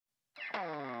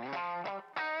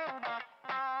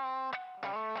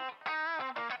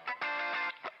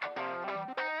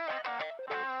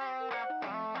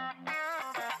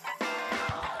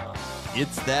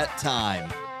It's that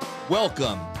time.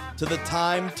 Welcome to the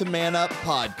Time to Man Up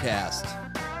podcast.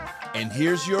 And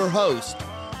here's your host,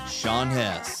 Sean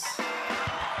Hess.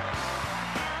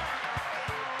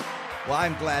 Well,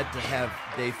 I'm glad to have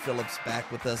Dave Phillips back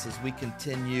with us as we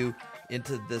continue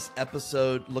into this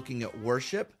episode looking at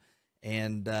worship.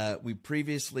 And we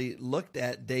previously looked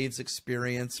at Dave's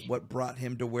experience, what brought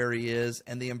him to where he is,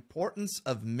 and the importance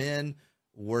of men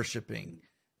worshiping.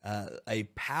 A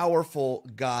powerful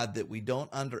God that we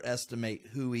don't underestimate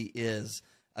who he is,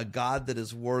 a God that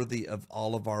is worthy of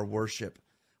all of our worship.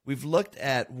 We've looked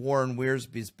at Warren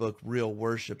Wiersbe's book, Real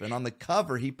Worship, and on the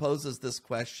cover, he poses this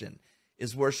question: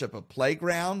 is worship a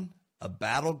playground, a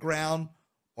battleground,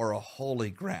 or a holy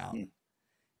ground?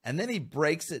 And then he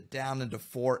breaks it down into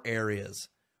 4 areas.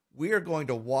 We are going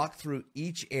to walk through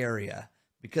each area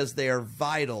because they are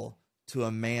vital to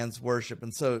a man's worship.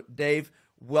 And so, Dave,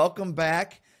 welcome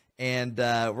back. And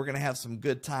we're going to have some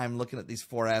good time looking at these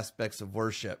 4 aspects of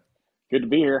worship. Good to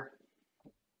be here.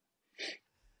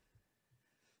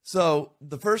 So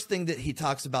the first thing that he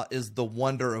talks about is the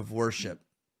wonder of worship.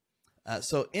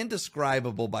 So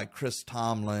Indescribable by Chris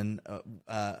Tomlin.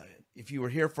 If you were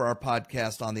here for our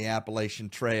podcast on the Appalachian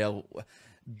Trail,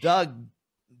 Doug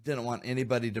didn't want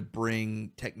anybody to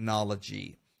bring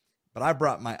technology, but I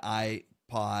brought my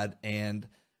iPod, and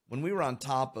when we were on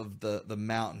top of the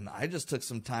mountain, I just took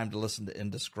some time to listen to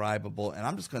Indescribable, and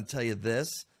I'm just going to tell you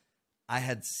this. I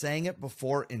had sang it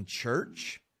before in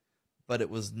church, but it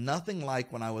was nothing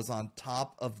like when I was on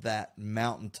top of that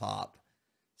mountaintop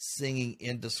singing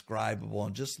Indescribable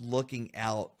and just looking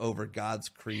out over God's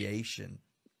creation.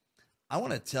 I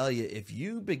want to tell you, if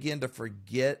you begin to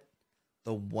forget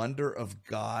the wonder of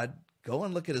God, go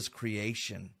and look at his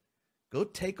creation. Go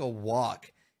take a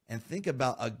walk and think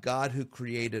about a God who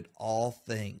created all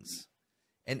things.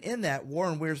 And in that,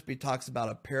 Warren Wiersbe talks about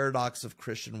a paradox of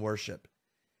Christian worship.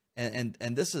 And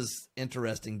this is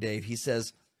interesting, Dave. He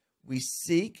says, we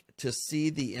seek to see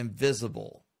the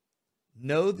invisible,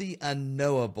 know the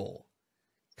unknowable,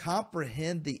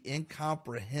 comprehend the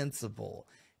incomprehensible,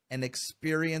 and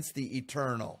experience the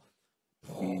eternal.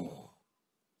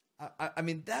 I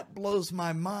mean, that blows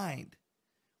my mind.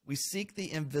 We seek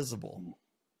the invisible.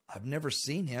 I've never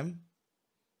seen him.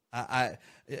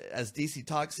 As DC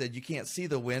Talk said, you can't see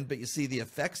the wind, but you see the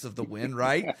effects of the wind,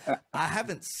 right? I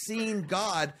haven't seen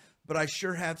God, but I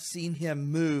sure have seen him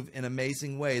move in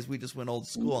amazing ways. We just went old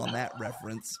school on that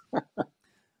reference.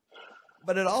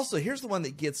 But it also, here's the one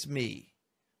that gets me: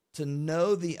 to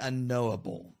know the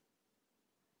unknowable.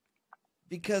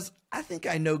 Because I think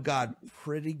I know God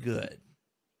pretty good,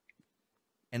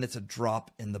 and it's a drop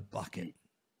in the bucket.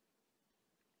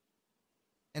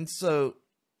 And so,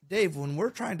 Dave, when we're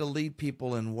trying to lead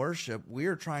people in worship, we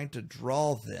are trying to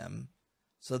draw them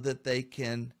so that they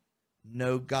can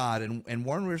know God. And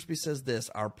Warren Wiersbe says this: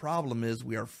 our problem is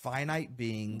we are finite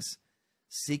beings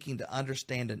seeking to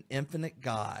understand an infinite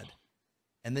God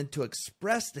and then to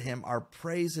express to him our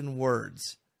praise in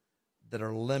words that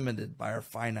are limited by our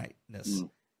finiteness.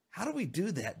 How do we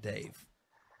do that, Dave?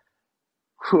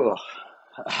 Whew.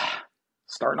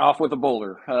 Starting off with a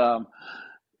boulder.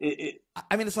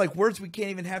 I mean, it's like words we can't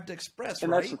even have to express,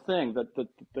 and right? that's the thing, that the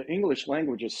English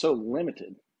language is so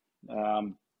limited.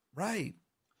 Right.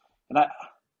 And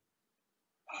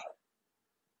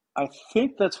I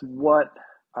think that's what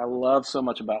I love so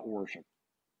much about worship.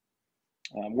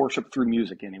 Worship through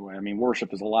music, anyway. I mean,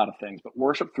 worship is a lot of things, but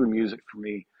worship through music for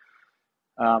me.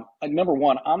 Number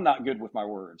one, I'm not good with my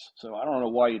words. So I don't know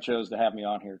why you chose to have me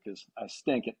on here, because I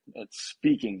stink at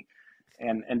speaking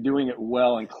and doing it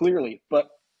well and clearly. But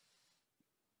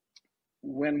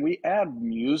when we add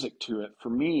music to it, for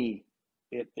me,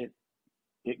 it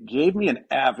gave me an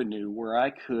avenue where I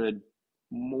could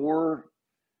do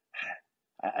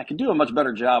a much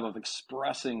better job of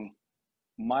expressing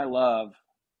my love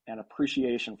and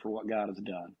appreciation for what God has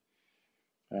done.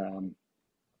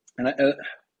 In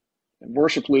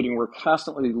worship leading, we're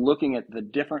constantly looking at the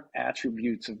different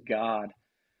attributes of God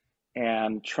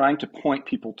and trying to point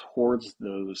people towards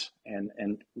those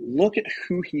and look at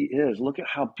who he is. Look at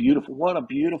how beautiful, what a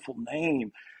beautiful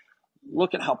name.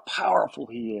 Look at how powerful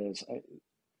he is.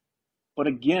 But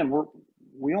again,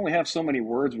 we only have so many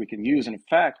words we can use. And in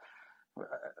fact,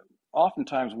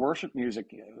 oftentimes worship music,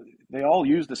 they all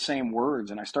use the same words,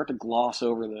 and I start to gloss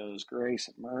over those: grace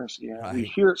and mercy. Right. We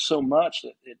hear it so much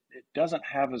that it doesn't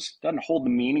hold the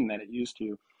meaning that it used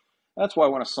to. That's why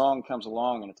when a song comes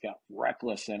along and it's got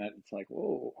reckless in it, it's like,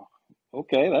 whoa,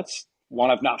 okay, that's one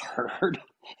I've not heard.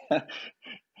 But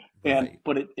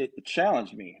it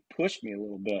challenged me, pushed me a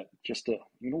little bit, just to,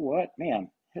 you know what,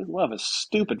 man, his love is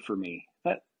stupid for me.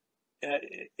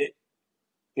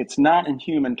 it's not in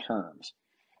human terms.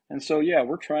 And so, yeah,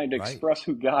 we're trying to Right. express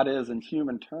who God is in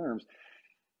human terms.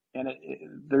 And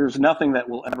there's nothing that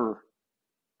will ever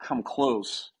come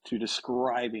close to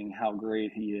describing how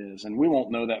great he is. And we won't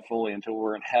know that fully until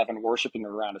we're in heaven worshiping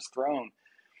around his throne,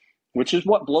 which is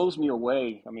what blows me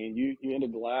away. I mean, you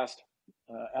ended the last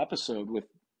episode with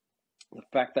the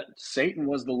fact that Satan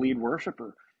was the lead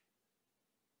worshiper.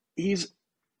 He's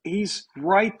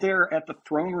right there at the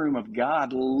throne room of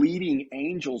God, leading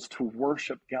angels to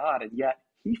worship God, and yet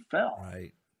he fell.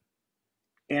 Right.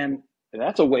 And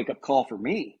that's a wake-up call for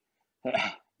me.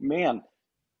 Man,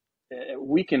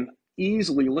 we can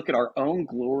easily look at our own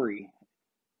glory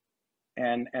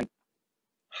and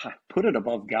put it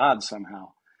above God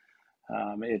somehow.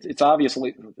 It's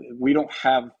obviously we don't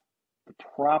have the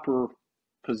proper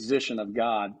position of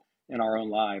God in our own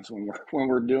lives when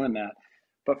we're doing that.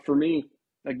 But for me,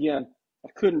 again, I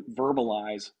couldn't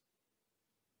verbalize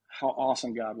how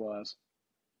awesome God was,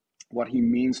 what he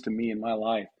means to me in my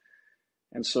life.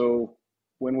 And so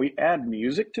when we add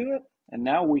music to it, and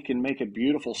now we can make a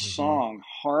beautiful Mm-hmm. song,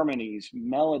 harmonies,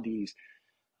 melodies,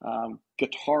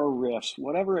 guitar riffs,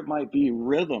 whatever it might be,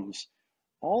 rhythms,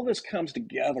 all this comes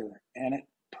together and it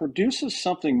produces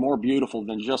something more beautiful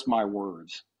than just my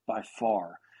words by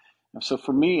far. And so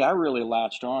for me, I really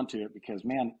latched onto it because,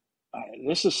 man,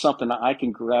 this is something that I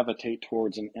can gravitate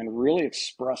towards and really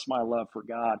express my love for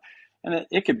God. And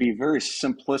it could be very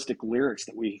simplistic lyrics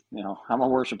that I'm a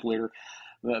worship leader.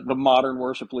 The modern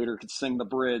worship leader could sing the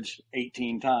bridge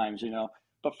 18 times,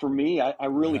 But for me, I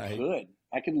really Right. could.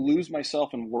 I could lose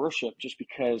myself in worship just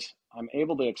because I'm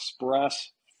able to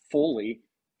express fully,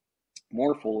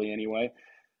 more fully anyway,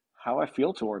 how I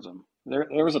feel towards him. There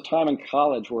was a time in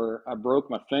college where I broke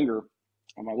my finger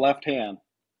on my left hand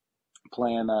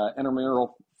playing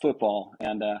intramural football,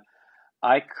 and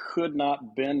I could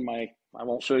not bend I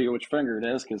won't show you which finger it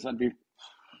is because I'd be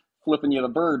flipping you the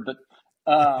bird, but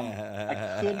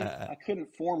I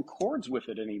couldn't form chords with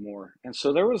it anymore. And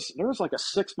so there was like a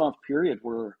 6 month period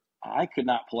where I could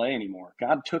not play anymore.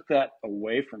 God took that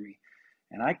away from me,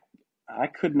 and I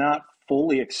could not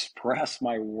fully express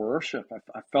my worship.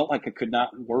 I felt like I could not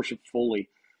worship fully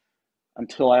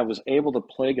until I was able to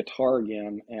play guitar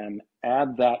again and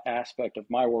add that aspect of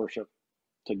my worship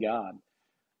to God.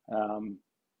 Um,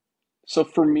 so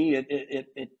for me,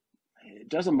 it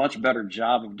does a much better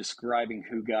job of describing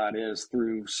who God is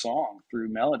through song, through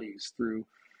melodies, through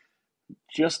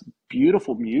just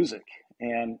beautiful music.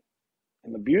 And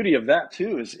the beauty of that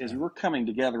too is Yeah. we're coming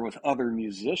together with other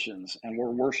musicians and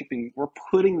we're worshiping, we're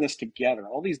putting this together,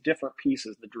 all these different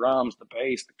pieces, the drums, the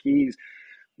bass, the keys,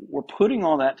 we're putting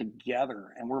all that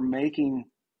together and we're making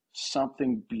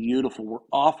something beautiful. We're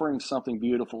offering something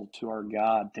beautiful to our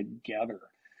God together.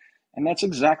 And that's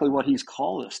exactly what he's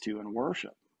called us to in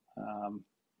worship. Um,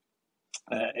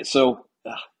 so,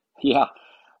 yeah,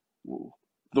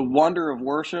 the wonder of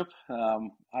worship,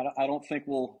 I don't think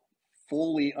we'll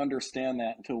fully understand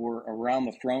that until we're around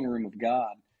the throne room of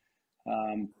God.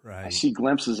 I Right. see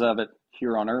glimpses of it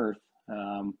here on earth.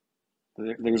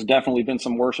 There's definitely been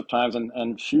some worship times,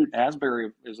 and shoot,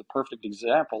 Asbury is a perfect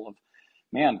example of,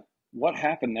 man, what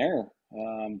happened there?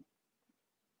 Uh,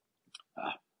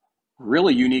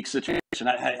 Really unique situation.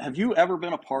 Have you ever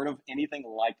been a part of anything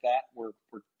like that where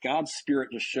God's Spirit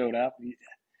just showed up?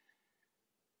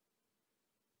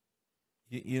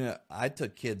 I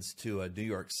took kids to New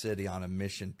York City on a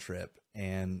mission trip,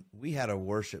 and we had a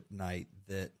worship night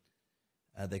that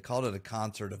they called it a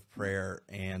concert of prayer,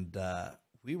 and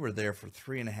we were there for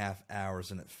 3.5 hours,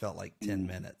 and it felt like 10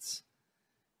 minutes.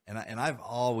 And I've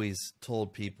always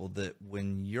told people that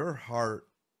when your heart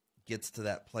gets to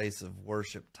that place of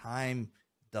worship, time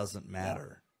doesn't Yeah.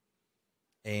 matter,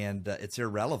 and it's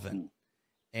irrelevant.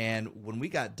 And when we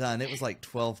got done, it was like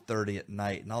 12:30 at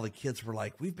night, and all the kids were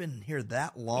like, "We've been here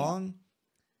that Yeah. long,"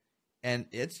 and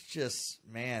it's just,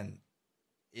 man,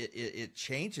 it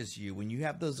changes you when you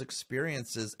have those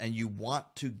experiences, and you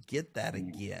want to get that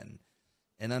again.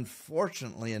 And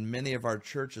unfortunately, in many of our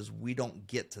churches, we don't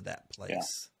get to that Yeah.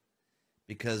 place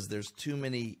because there's too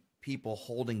many people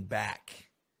holding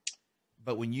back.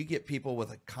 But when you get people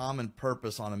with a common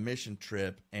purpose on a mission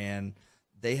trip and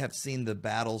they have seen the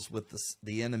battles with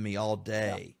the enemy all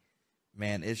day,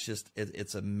 man, it's just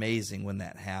it's amazing when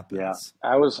that Yeah. happens.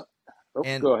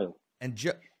 And Go ahead.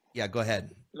 yeah, go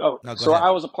ahead. Oh, No, go so ahead.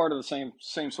 I was a part of the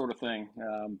same sort of thing.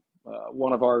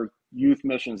 One of our youth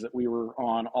missions that we were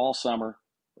on all summer,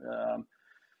 um,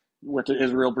 went to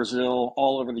Israel, Brazil,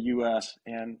 all over the U.S.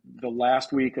 And the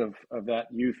last week of that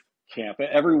youth camp,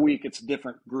 every week it's a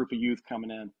different group of youth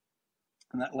coming in.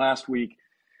 And that last week,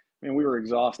 Man, we were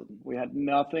exhausted. We had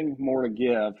nothing more to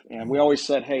give. And we always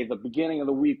said, hey, the beginning of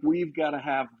the week, we've got to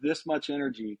have this much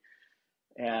energy.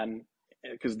 And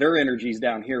because their energy's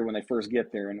down here when they first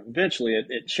get there. And eventually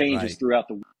it changes Right. throughout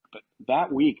the week. But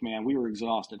that week, man, we were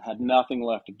exhausted, had nothing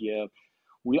left to give.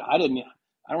 I don't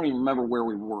even remember where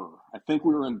we were. I think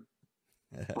we were in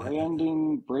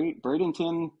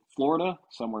Bradenton, Florida,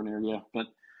 somewhere near you. But,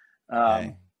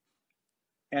 Okay.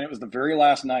 and it was the very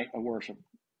last night of worship.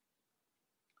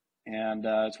 And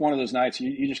it's one of those nights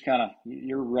you just kind of,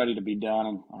 you're ready to be done.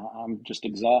 And I'm just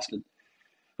exhausted.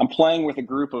 I'm playing with a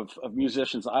group of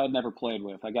musicians I had never played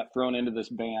with. I got thrown into this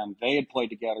band. They had played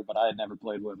together, but I had never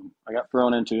played with them. I got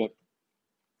thrown into it.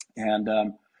 And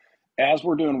as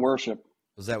we're doing worship.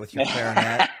 Was that with your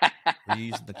clarinet? Were you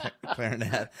using the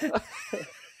clarinet?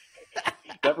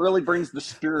 That really brings the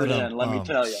spirit in, let me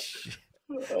tell you.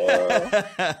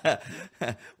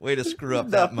 Way to screw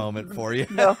up that moment for you.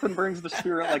 Nothing brings the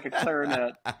spirit like a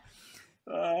clarinet.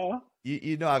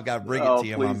 You know I've got to bring it to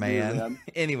you, my man.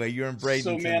 Anyway, you're in Bradenton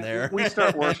so, man, there. We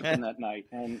start worshiping that night,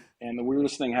 and the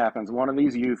weirdest thing happens. One of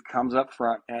these youth comes up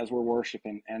front as we're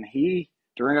worshiping, and he,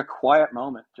 during a quiet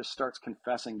moment, just starts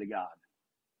confessing to God.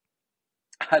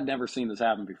 I'd never seen this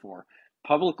happen before.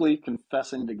 Publicly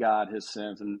confessing to God his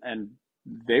sins, and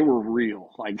they were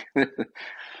real. Like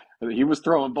he was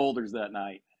throwing boulders that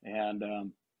night, and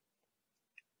then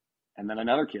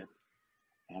another kid,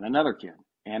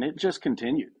 and it just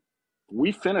continued.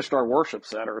 We finished our worship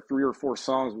set, or 3 or 4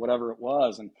 songs, whatever it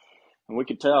was, and we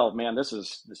could tell, man, the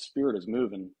spirit is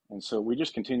moving, and so we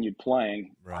just continued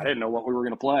playing. Right. I didn't know what we were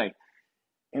going to play,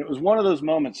 and it was one of those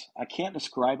moments. I can't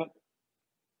describe it.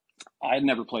 I had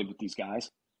never played with these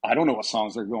guys. I don't know what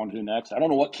songs they're going to do next. I don't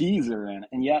know what keys they're in.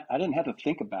 And yet I didn't have to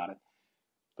think about it.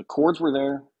 The chords were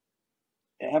there.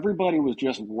 Everybody was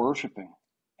just worshiping.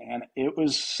 And it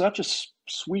was such a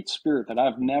sweet spirit that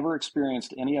I've never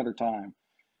experienced any other time.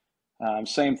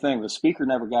 Same thing. The speaker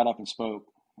never got up and spoke.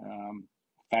 In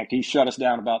fact, he shut us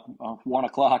down about 1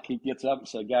 o'clock. He gets up and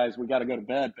said, guys, we got to go to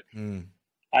bed. But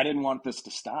I didn't want this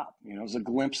to stop. You know, it was a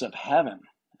glimpse of heaven.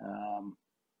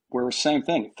 Where same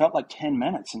thing, it felt like 10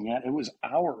 minutes, and yet it was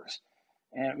hours,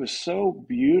 and it was so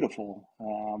beautiful.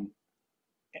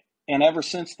 And ever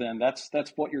since then, that's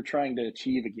what you're trying to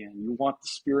achieve again. You want the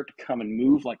spirit to come and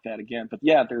move like that again. But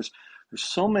yeah, there's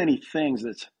so many things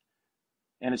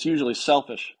and it's usually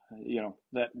selfish, you know,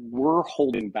 that we're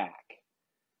holding back,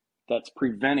 that's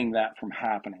preventing that from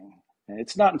happening. And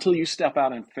it's not until you step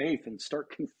out in faith and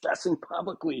start confessing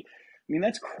publicly. I mean,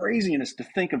 that's craziness to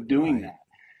think of doing that.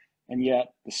 And yet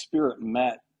the Spirit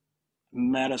met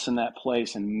us in that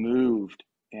place and moved.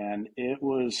 And it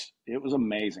was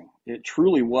amazing. It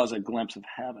truly was a glimpse of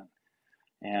heaven.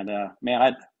 And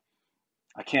man,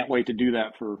 I can't wait to do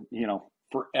that for, you know,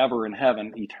 forever in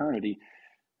heaven, eternity.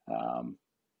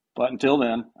 But until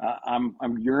then, I'm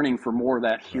yearning for more of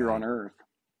that here on earth.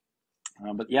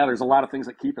 But yeah, there's a lot of things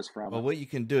that keep us from it. Well, what you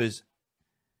can do is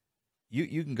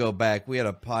you can go back. We had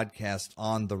a podcast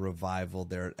on the revival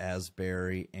there at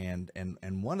Asbury, and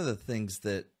one of the things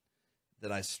that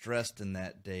I stressed in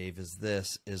that, Dave, is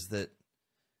that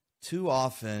too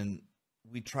often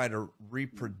we try to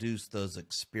reproduce those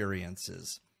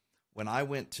experiences. When I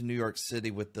went to New York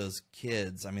City with those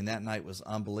kids, I mean, that night was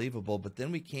unbelievable, but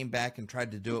then we came back and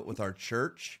tried to do it with our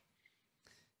church,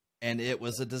 and it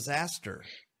was a disaster.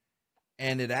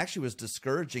 And it actually was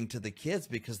discouraging to the kids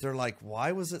because they're like,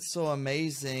 why was it so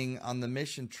amazing on the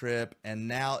mission trip and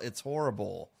now it's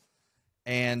horrible?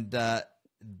 And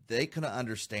they couldn't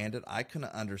understand it. I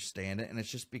couldn't understand it. And it's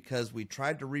just because we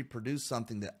tried to reproduce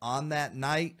something that on that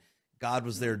night, God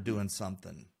was there doing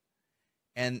something.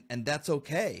 And that's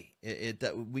okay.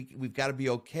 We've got to be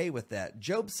okay with that.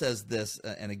 Job says this,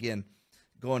 and again,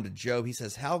 going to Job, he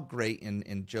says, how great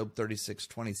in Job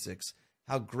 36:26,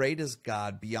 how great is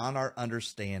God beyond our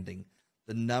understanding.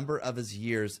 The number of his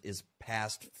years is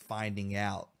past finding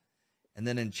out. And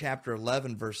then in chapter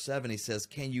 11, verse 7, he says,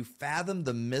 can you fathom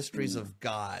the mysteries of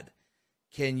God?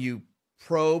 Can you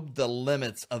probe the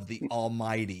limits of the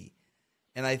Almighty?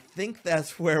 And I think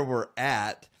that's where we're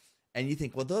at. And you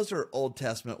think, well, those are Old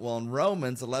Testament. Well, in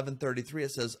Romans 11:33,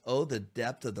 it says, oh, the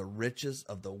depth of the riches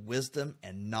of the wisdom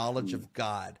and knowledge of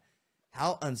God.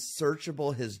 How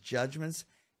unsearchable his judgments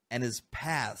and his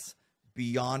paths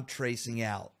beyond tracing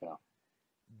out. Yeah.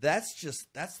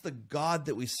 That's the God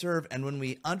that we serve. And when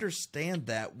we understand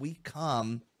that, we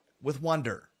come with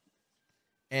wonder.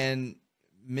 And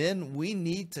men, we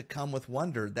need to come with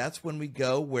wonder. That's when we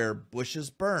go where bushes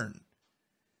burn.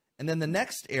 And then the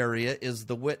next area is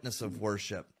the witness of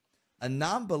worship. A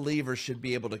non-believer should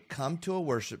be able to come to a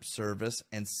worship service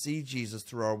and see Jesus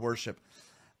through our worship.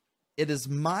 It is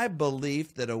my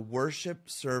belief that a worship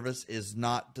service is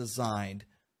not designed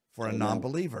for a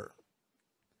non-believer.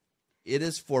 It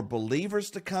is for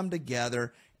believers to come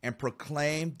together and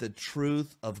proclaim the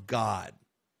truth of God,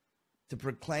 to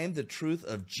proclaim the truth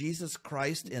of Jesus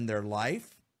Christ in their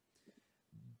life.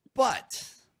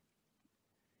 But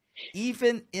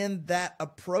even in that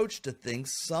approach to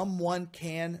things, someone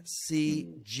can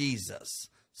see Jesus.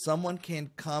 Someone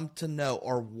can come to know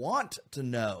or want to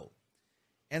know.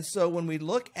 And so when we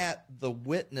look at the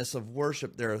witness of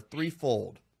worship, there are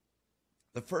threefold.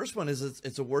 The first one is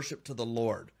it's a worship to the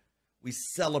Lord. We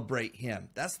celebrate him.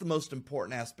 That's the most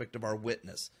important aspect of our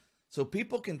witness. So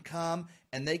people can come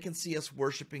and they can see us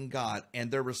worshiping God, and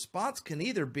their response can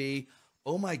either be,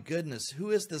 oh my goodness,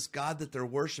 who is this God that they're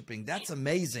worshiping? That's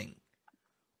amazing.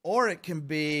 Or it can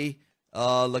be,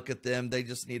 oh, look at them. They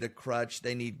just need a crutch.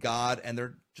 They need God, and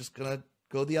they're just going to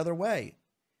go the other way.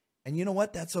 And you know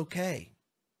what? That's okay.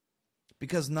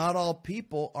 Because not all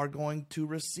people are going to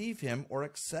receive him or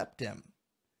accept him.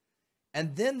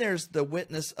 And then there's the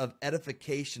witness of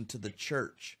edification to the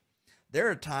church. There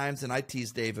are times, and I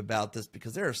tease Dave about this,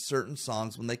 because there are certain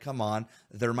songs when they come on,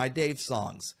 they're my Dave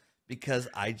songs, because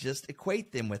I just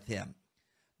equate them with him.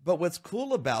 But what's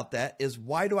cool about that is,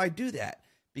 why do I do that?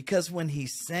 Because when he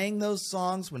sang those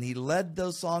songs, when he led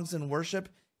those songs in worship,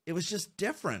 it was just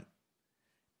different.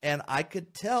 And I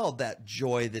could tell that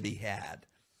joy that he had.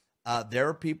 There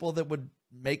are people that would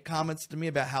make comments to me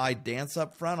about how I dance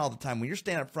up front all the time. When you're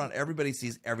standing up front, everybody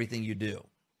sees everything you do.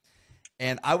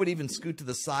 And I would even scoot to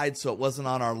the side so it wasn't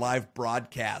on our live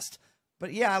broadcast.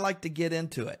 But yeah, I like to get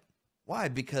into it. Why?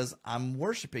 Because I'm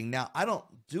worshiping. Now, I don't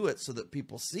do it so that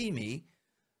people see me.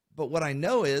 But what I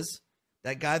know is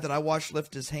that guy that I watched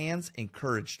lift his hands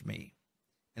encouraged me.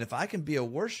 And if I can be a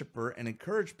worshiper and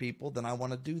encourage people, then I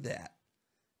want to do that.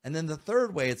 And then the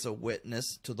third way it's a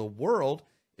witness to the world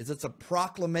is it's a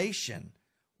proclamation.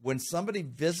 When somebody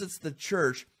visits the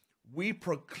church, we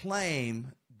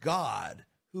proclaim God,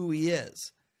 who he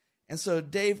is. And so,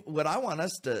 Dave, what I want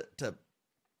us to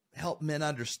help men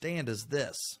understand is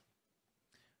this.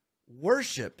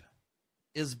 Worship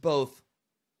is both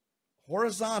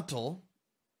horizontal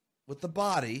with the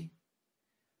body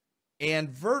and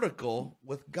vertical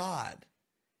with God.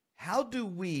 How do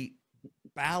we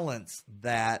balance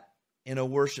that in a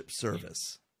worship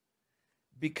service?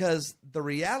 Because the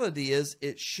reality is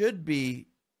it should be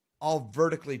all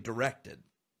vertically directed,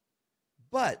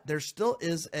 but there still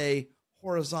is a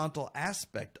horizontal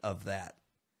aspect of that.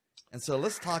 And so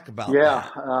let's talk about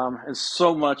that. And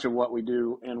so much of what we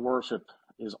do in worship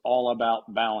is all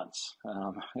about balance.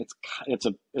 It's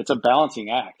a balancing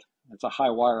act. It's a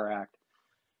high wire act.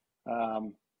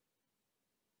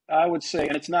 I would say,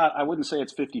 and I wouldn't say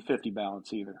it's 50-50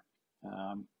 balance either.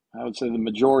 I would say the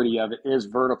majority of it is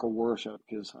vertical worship,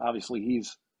 because obviously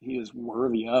he is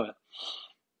worthy of it,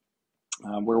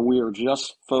 where we are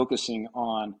just focusing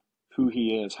on who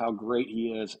he is, how great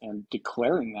he is, and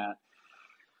declaring that.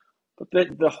 But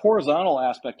the horizontal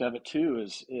aspect of it too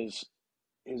is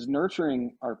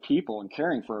nurturing our people and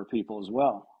caring for our people as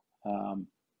well.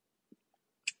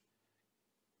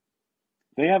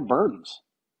 They have burdens.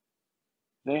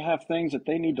 They have things that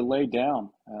they need to lay down.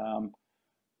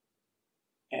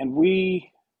 And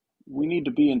we need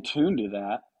to be in tune to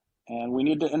that, and we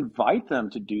need to invite them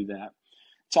to do that.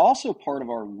 It's also part of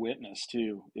our witness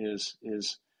too,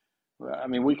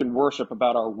 we can worship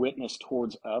about our witness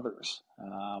towards others.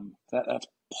 That's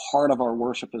part of our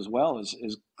worship as well,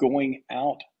 is going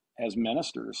out as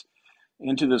ministers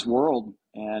into this world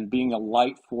and being a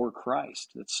light for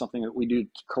Christ. It's something that we do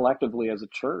collectively as a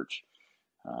church,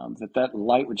 that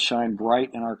light would shine bright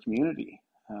in our community.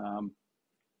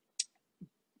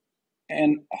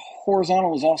 And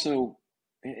horizontal is also,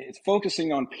 it's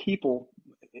focusing on people.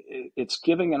 It's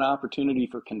giving an opportunity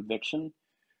for conviction,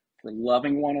 for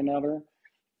loving one another,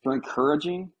 for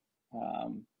encouraging.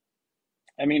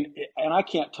 And I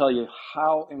can't tell you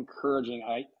how encouraging.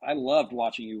 I loved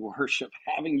watching you worship,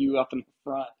 having you up in the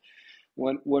front.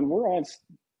 When we're on,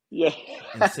 yeah,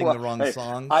 And sing the wrong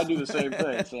songs. I do the same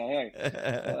thing. So hey,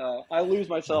 I lose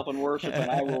myself in worship,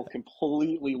 and I will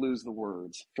completely lose the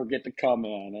words, forget to come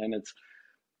in,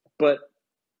 but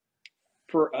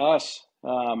for us,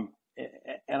 and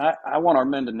I want our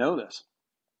men to know this.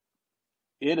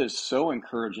 It is so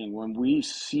encouraging when we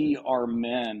see our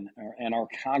men and our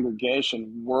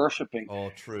congregation worshiping.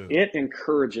 Oh, true. It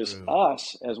encourages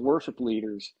us as worship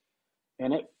leaders,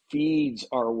 and it feeds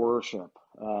our worship.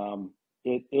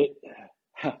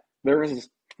 There is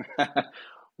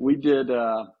we did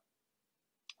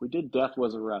Death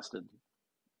Was Arrested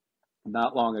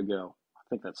not long ago. I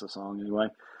think that's the song anyway.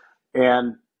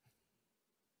 And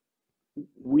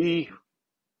we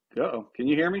go. Can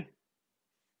you hear me?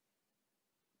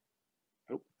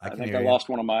 Oh, I I can think hear I you. lost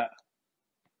one of my.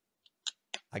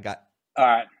 I got All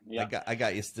right. Yeah. I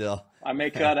got you still. I may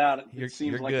cut out. It You're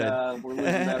seems like good. we're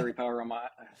losing battery power on my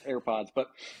AirPods, but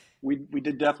we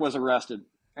did Death Was Arrested,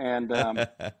 and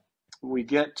we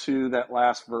get to that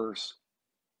last verse.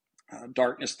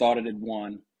 Darkness thought it had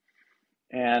won,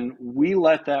 and we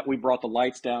let that. We brought the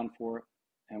lights down for it,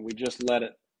 and we just let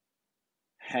it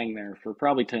hang there for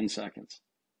probably 10 seconds.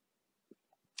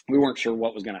 We weren't sure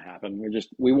what was going to happen.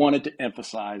 We wanted to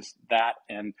emphasize that,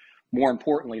 and more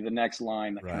importantly, the next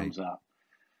line that Right. comes up.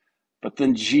 But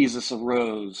then Jesus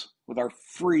arose with our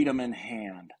freedom in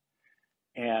hand.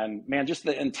 And man, just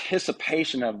the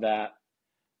anticipation of that,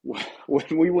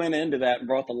 when we went into that and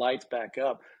brought the lights back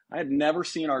up, I had never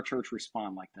seen our church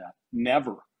respond like that.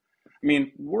 Never. I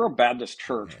mean, we're a Baptist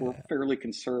church. We're Yeah. fairly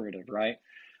conservative, right?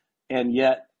 And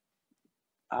yet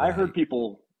I heard Right.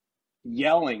 people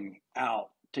yelling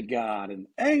out to God and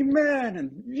amen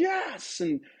and yes.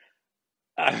 And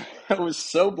I was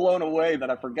so blown away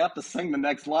that I forgot to sing the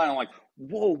next line. I'm like,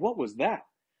 whoa, what was that?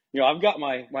 I've got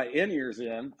my in-ears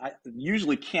in. I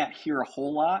usually can't hear a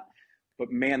whole lot,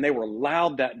 but man, they were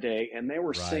loud that day and they were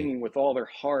Right. singing with all their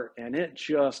heart. And it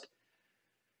just,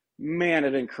 man,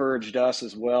 it encouraged us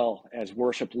as well as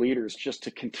worship leaders just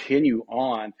to continue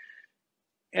on.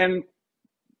 And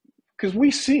because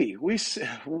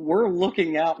we're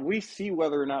looking out, we see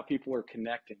whether or not people are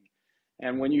connecting.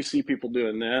 And when you see people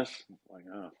doing this, it's like,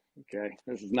 oh, okay,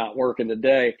 this is not working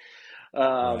today.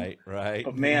 Right. Right.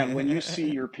 But man, when you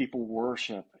see your people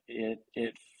worship, it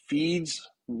feeds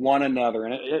one another,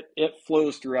 and it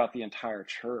flows throughout the entire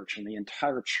church, and the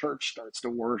entire church starts to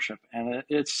worship, and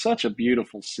it's such a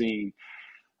beautiful scene.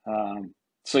 Um,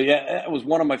 so yeah, it was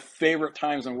one of my favorite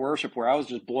times in worship where I was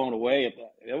just blown away at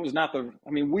that. It was not the. I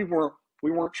mean, we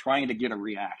weren't trying to get a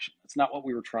reaction. That's not what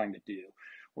we were trying to do.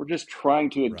 We're just trying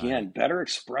to Right. again better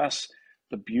express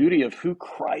the beauty of who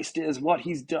Christ is, what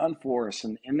He's done for us,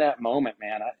 and in that moment,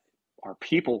 man, our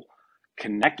people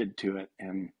connected to it,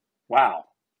 and wow,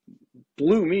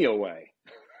 blew me away.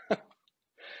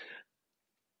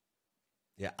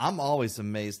 Yeah. I'm always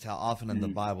amazed how often in the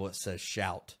Mm. Bible it says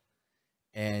shout.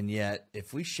 And yet,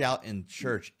 if we shout in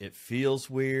church, it feels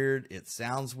weird. It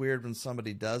sounds weird when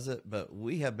somebody does it, but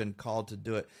we have been called to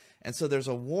do it. And so there's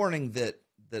a warning that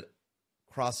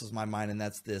crosses my mind, and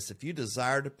that's this. If you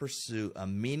desire to pursue a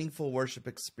meaningful worship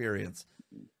experience,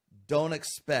 don't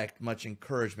expect much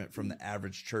encouragement from the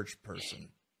average church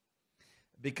person.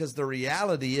 Because the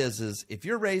reality is if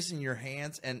you're raising your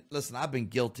hands, and listen, I've been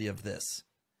guilty of this.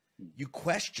 You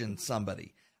question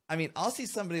somebody. I mean, I'll see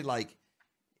somebody like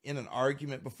in an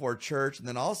argument before church, and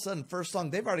then all of a sudden, first song,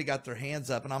 they've already got their hands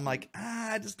up, and I'm like,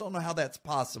 I just don't know how that's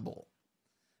possible.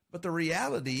 But the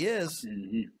reality is,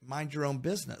 mind your own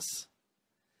business.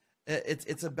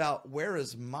 It's about where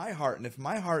is my heart, and if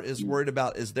my heart is worried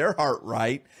about is their heart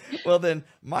right, well, then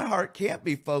my heart can't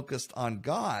be focused on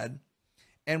God.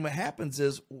 And what happens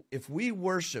is, if we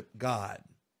worship God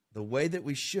the way that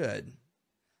we should,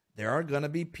 there are going to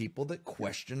be people that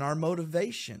question our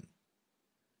motivation.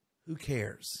 Who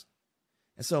cares?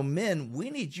 And so, men, we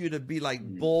need you to be like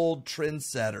bold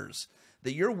trendsetters,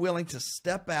 that you're willing to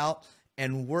step out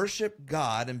and worship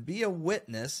God and be a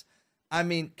witness. I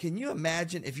mean, can you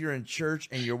imagine if you're in church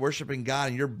and you're worshiping God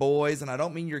and your boys, and I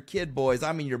don't mean your kid boys,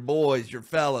 I mean your boys, your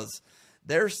fellas,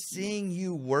 they're seeing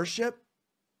you worship.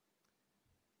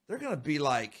 They're going to be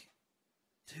like,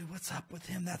 dude, what's up with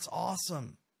him? That's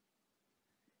awesome.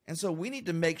 And so we need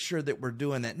to make sure that we're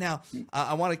doing that. Now,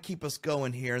 I want to keep us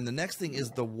going here. And the next thing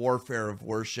is the warfare of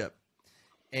worship.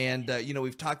 And,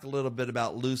 we've talked a little bit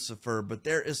about Lucifer, but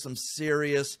there is some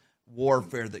serious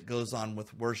warfare that goes on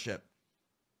with worship.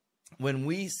 When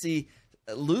we see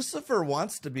Lucifer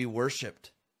wants to be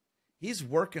worshiped, he's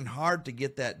working hard to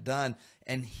get that done,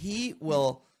 and he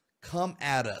will come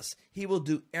at us. He will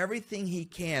do everything he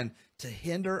can to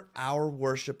hinder our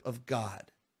worship of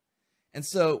God. And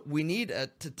so we need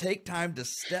to take time to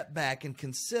step back and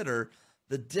consider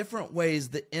the different ways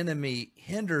the enemy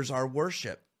hinders our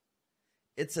worship.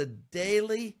 It's a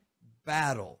daily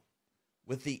battle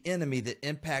with the enemy that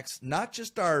impacts not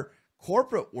just our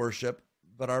corporate worship,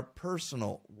 but our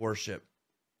personal worship.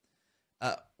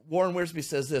 Warren Wiersbe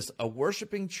says this: a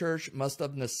worshiping church must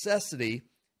of necessity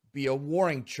be a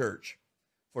warring church,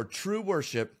 for true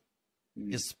worship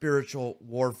is spiritual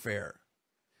warfare.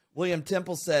 William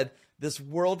Temple said, this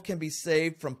world can be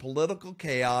saved from political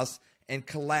chaos and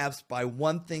collapse by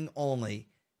one thing only,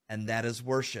 and that is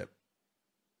worship.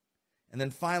 And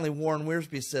then finally, Warren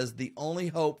Wiersbe says, the only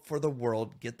hope for the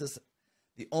world, get this,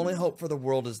 the only hope for the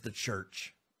world is the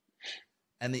church.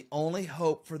 And the only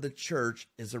hope for the church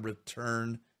is a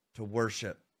return to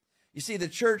worship. You see, the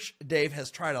church, Dave,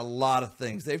 has tried a lot of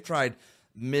things. They've tried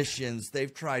missions.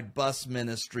 They've tried bus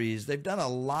ministries. They've done a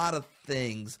lot of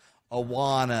things,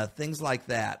 Awana, things like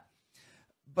that.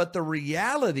 But the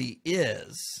reality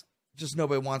is, just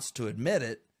nobody wants to admit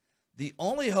it, the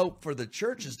only hope for the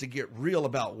church is to get real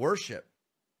about worship.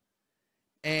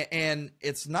 And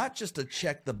it's not just a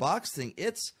check the box thing.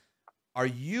 It's, are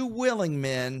you willing,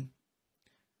 men,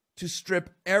 to strip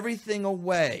everything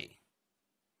away?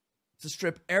 To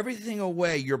strip everything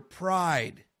away, your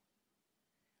pride.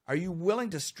 Are you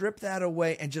willing to strip that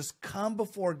away and just come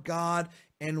before God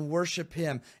and worship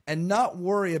him and not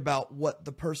worry about what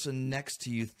the person next to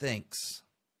you thinks?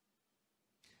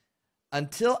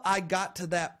 Until I got to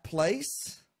that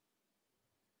place,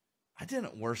 I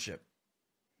didn't worship.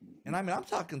 And I mean, I'm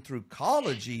talking through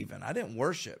college even. I didn't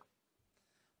worship.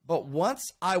 But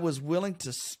once I was willing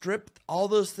to strip all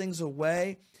those things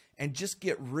away and just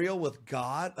get real with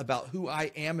God about who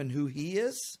I am and who he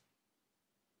is,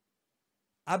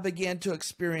 I began to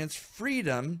experience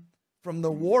freedom from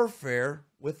the warfare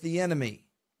with the enemy.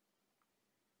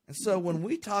 And so when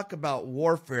we talk about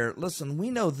warfare, listen, we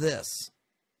know this.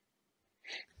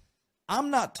 I'm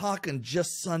not talking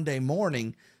just Sunday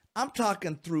morning. I'm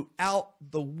talking throughout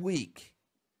the week.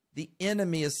 The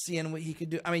enemy is seeing what he can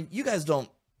do. I mean, you guys don't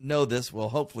know this. Well,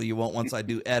 hopefully you won't once I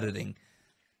do editing.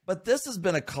 But this has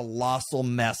been a colossal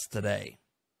mess today.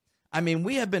 I mean,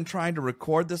 we have been trying to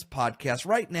record this podcast.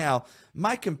 Right now,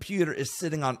 my computer is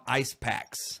sitting on ice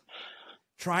packs,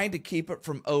 trying to keep it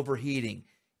from overheating.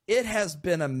 It has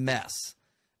been a mess.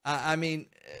 I mean,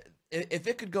 if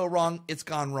it could go wrong, it's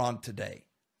gone wrong today.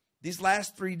 These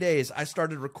last 3 days, I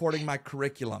started recording my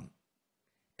curriculum,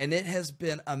 and it has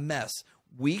been a mess.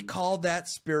 We call that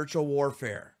spiritual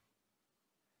warfare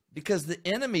because the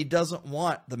enemy doesn't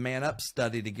want the Man Up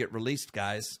study to get released,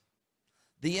 guys.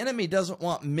 The enemy doesn't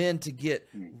want men to get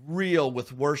real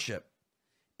with worship.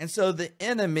 And so the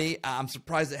enemy, I'm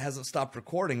surprised it hasn't stopped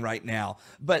recording right now,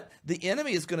 but the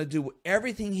enemy is going to do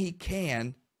everything he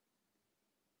can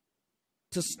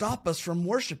to stop us from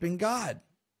worshiping God.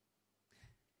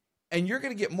 And you're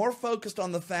going to get more focused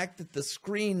on the fact that the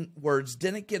screen words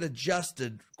didn't get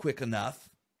adjusted quick enough.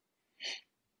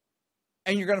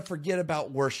 And you're going to forget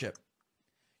about worship.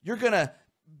 You're going to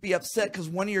be upset because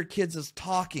one of your kids is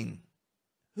talking.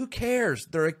 Who cares?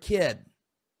 They're a kid.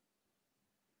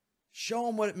 Show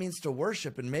them what it means to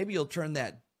worship, and maybe you'll turn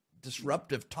that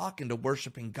disruptive talk into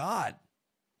worshiping God.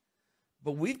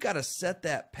 But we've got to set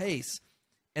that pace.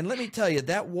 And let me tell you,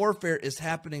 that warfare is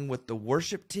happening with the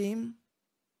worship team.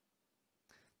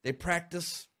 They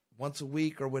practice once a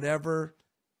week or whatever.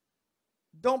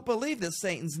 Don't believe that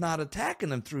Satan's not attacking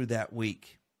them through that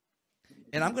week.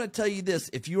 And I'm going to tell you this,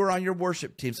 if you are on your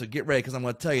worship team, so get ready because I'm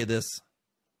going to tell you this.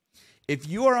 If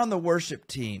you are on the worship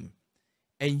team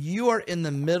and you are in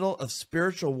the middle of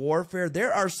spiritual warfare,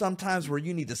 there are some times where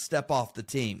you need to step off the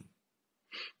team.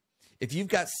 If you've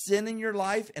got sin in your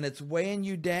life and it's weighing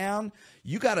you down,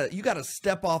 you gotta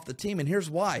step off the team. And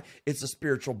here's why. It's a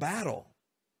spiritual battle.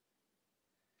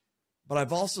 But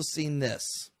I've also seen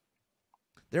this.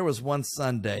 There was one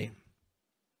Sunday,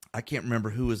 I can't remember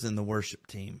who was in the worship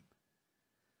team,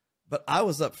 but I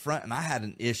was up front and I had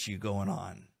an issue going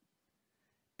on.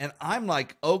 And I'm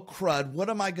like, oh, crud, what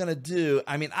am I going to do?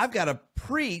 I mean, I've got to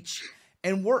preach,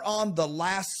 and we're on the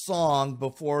last song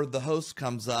before the host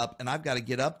comes up, and I've got to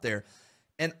get up there.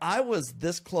 And I was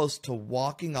this close to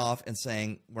walking off and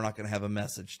saying, we're not going to have a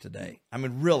message today. I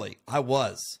mean, really, I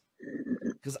was.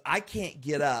 Because I can't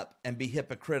get up and be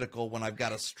hypocritical when I've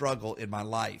got a struggle in my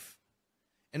life.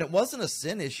 And it wasn't a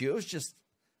sin issue. It was just,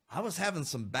 I was having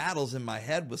some battles in my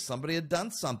head with somebody had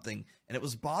done something, and it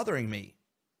was bothering me.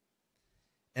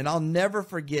 And I'll never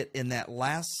forget, in that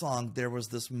last song, there was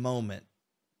this moment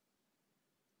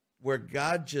where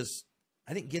God just,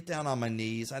 I didn't get down on my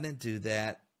knees. I didn't do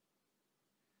that.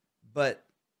 But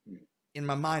in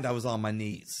my mind, I was on my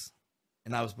knees.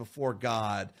 And I was before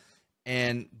God.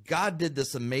 And God did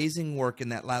this amazing work in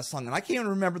that last song. And I can't even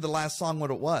remember the last song,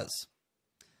 what it was.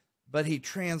 But he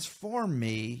transformed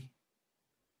me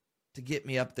to get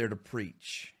me up there to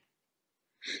preach.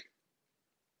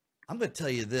 I'm going to tell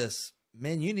you this.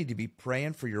 Man, you need to be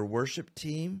praying for your worship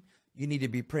team. You need to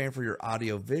be praying for your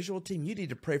audio-visual team. You need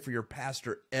to pray for your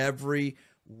pastor every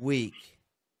week.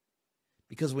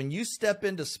 Because when you step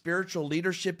into spiritual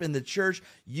leadership in the church,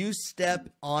 you step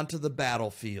onto the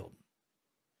battlefield.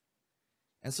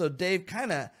 And so, Dave,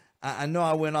 I know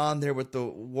I went on there with the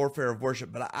warfare of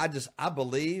worship, but I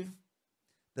believe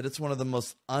that it's one of the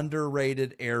most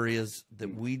underrated areas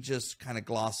that we just kind of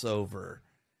gloss over.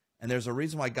 And there's a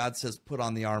reason why God says, put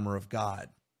on the armor of God.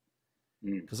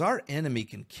 Because our enemy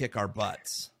can kick our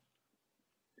butts.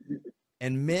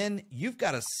 And men, you've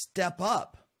got to step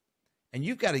up. And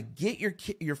you've got to get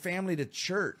your family to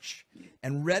church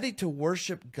and ready to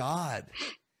worship God.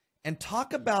 And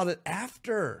talk about it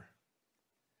after.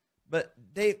 But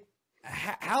Dave,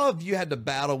 how have you had to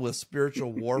battle with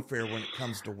spiritual warfare when it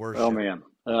comes to worship? Oh, man.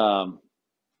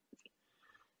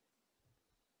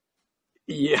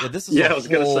 Yeah, this is I was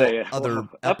going to say other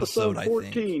episode episode,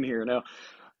 14 here now.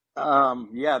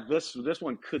 This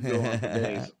one could go on for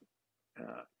days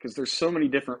because there's so many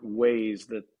different ways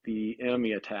that the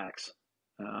enemy attacks.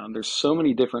 There's so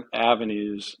many different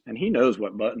avenues, and he knows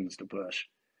what buttons to push.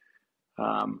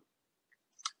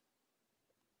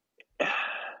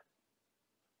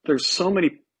 There's so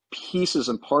many pieces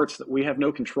and parts that we have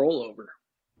no control over.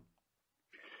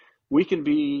 We can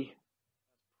be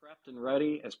prepped and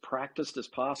ready, as practiced as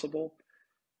possible,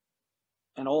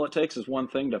 and all it takes is one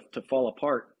thing to fall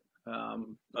apart.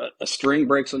 A string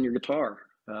breaks on your guitar,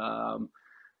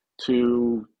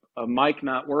 to a mic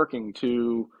not working,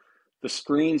 to the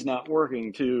screen's not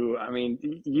working,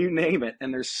 you name it.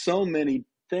 And there's so many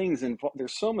things involved.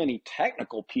 There's so many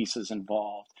technical pieces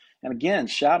involved. And again,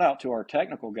 shout out to our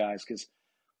technical guys, because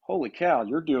holy cow,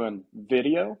 you're doing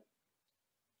video,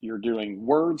 you're doing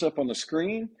words up on the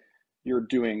screen, you're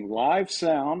doing live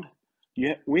sound.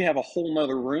 We have a whole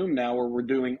nother room now where we're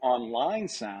doing online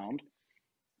sound.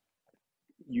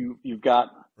 You've got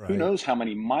who knows how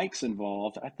many mics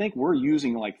involved. I think we're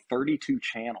using like 32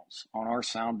 channels on our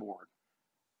soundboard.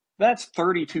 That's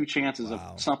 32 chances of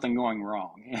something going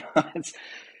wrong. That's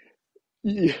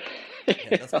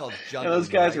called juggling. Those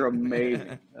guys are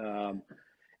amazing.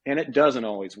 And it doesn't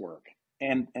always work.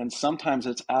 And sometimes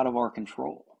it's out of our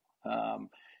control.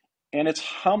 And it's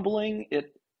humbling.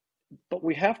 But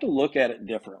we have to look at it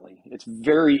differently. It's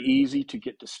very easy to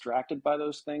get distracted by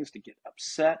those things, to get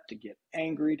upset, to get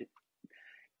angry.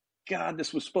 God,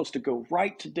 this was supposed to go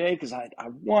right today because I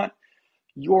want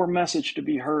your message to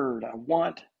be heard. I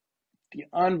want the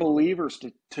unbelievers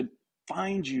to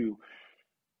find you.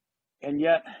 And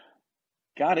yet,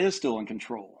 God is still in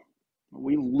control.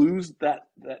 We lose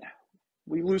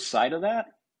we lose sight of that.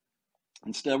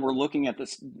 Instead, we're looking at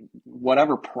this,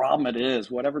 whatever problem it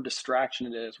is, whatever distraction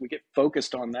it is, we get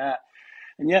focused on that.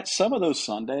 And yet some of those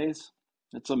Sundays,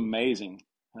 it's amazing,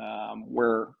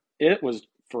 where it was,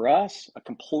 for us, a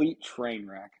complete train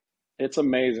wreck. It's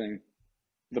amazing.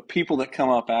 The people that come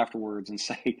up afterwards and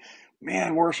say,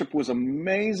 man, worship was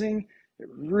amazing. It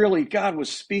really, God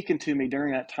was speaking to me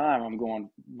during that time. I'm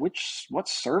going, what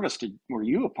service were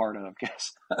you a part of?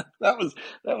 Because that was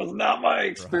not my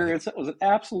experience. That was an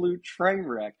absolute train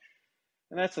wreck.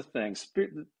 And that's the thing.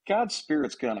 God's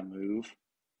Spirit's going to move.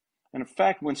 And in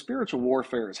fact, when spiritual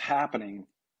warfare is happening,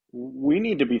 we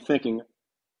need to be thinking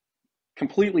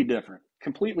completely different,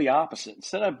 completely opposite.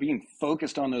 Instead of being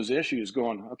focused on those issues,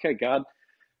 going, okay, God,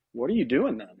 what are you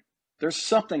doing then? There's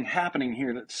something happening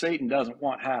here that Satan doesn't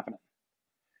want happening.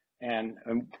 And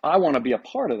I want to be a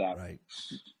part of that. Right.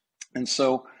 And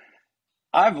so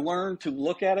I've learned to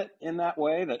look at it in that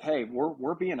way, that, hey,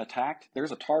 we're being attacked.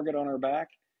 There's a target on our back.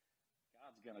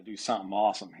 God's going to do something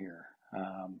awesome here.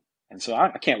 And so I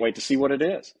can't wait to see what it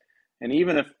is. And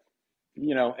even if,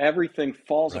 everything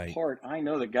falls apart, I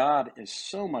know that God is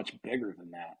so much bigger than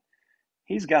that.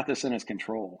 He's got this in his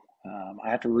control.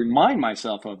 I have to remind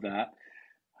myself of that.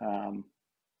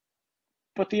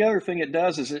 But the other thing it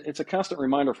does is it's a constant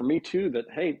reminder for me too that,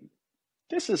 hey,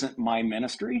 this isn't my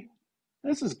ministry.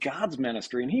 This is God's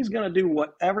ministry, and he's going to do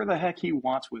whatever the heck he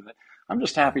wants with it. I'm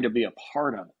just happy to be a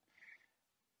part of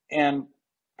it. And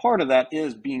part of that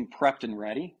is being prepped and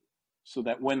ready so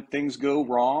that when things go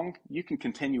wrong, you can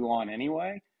continue on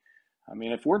anyway. I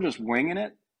mean, if we're just winging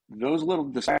it, those little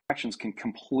distractions can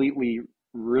completely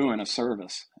ruin a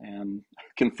service and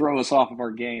can throw us off of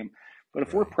our game. But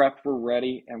if we're prepped, we're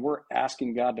ready, and we're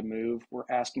asking God to move, we're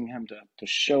asking him to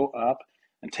show up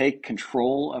and take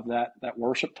control of that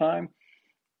worship time,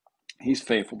 he's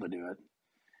faithful to do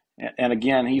it. And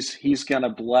again, he's going to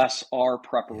bless our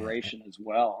preparation as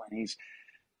well. And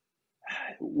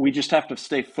we just have to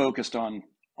stay focused on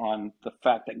the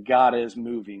fact that God is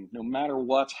moving. No matter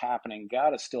what's happening,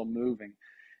 God is still moving.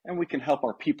 And we can help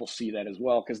our people see that as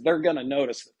well, because they're going to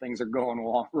notice that things are going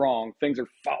wrong, things are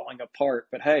falling apart.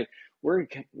 But hey, we're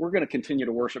going to continue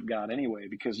to worship God anyway,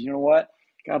 because you know what?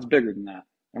 God's bigger than that.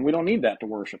 And we don't need that to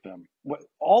worship him.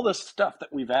 All this stuff that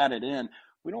we've added in,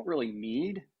 we don't really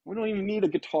need. We don't even need a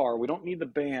guitar. We don't need the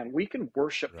band. We can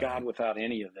worship God without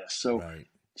any of this. So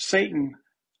Satan,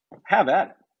 have at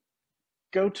it.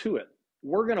 Go to it.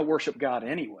 We're going to worship God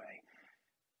anyway,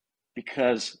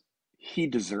 because he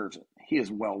deserves it. He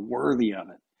is well worthy of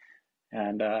it.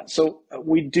 And so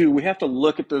we have to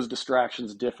look at those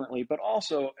distractions differently, but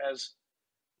also as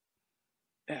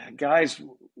guys,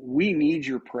 we need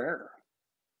your prayer.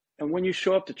 And when you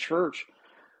show up to church,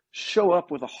 show up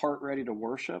with a heart ready to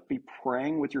worship. Be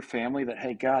praying with your family that,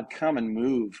 hey, God, come and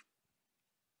move.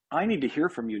 I need to hear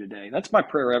from you today. That's my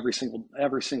prayer every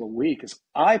single week. Is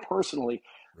I personally,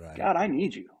 Right. God, I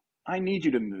need you. I need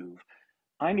you to move.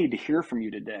 I need to hear from you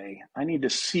today. I need to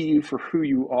see you for who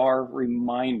you are.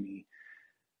 Remind me.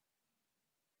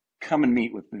 Come and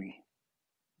meet with me.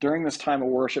 During this time of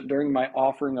worship, during my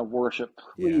offering of worship,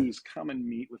 please come and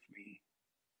meet with me.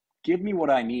 Give me what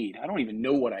I need. I don't even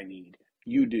know what I need.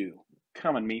 You do.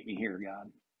 Come and meet me here,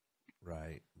 God.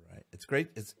 Right. It's great.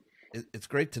 It's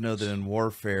great to know that in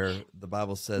warfare, the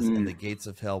Bible says, and the gates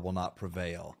of hell will not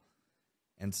prevail.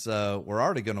 And so we're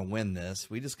already going to win this.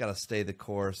 We just got to stay the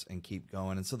course and keep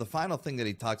going. And so the final thing that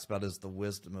he talks about is the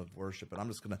wisdom of worship. And I'm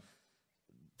just going to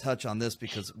touch on this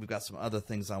because we've got some other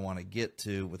things I want to get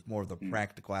to with more of the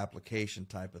practical application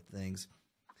type of things.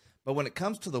 But when it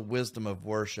comes to the wisdom of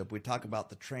worship, we talk about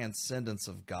the transcendence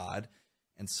of God.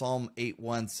 And Psalm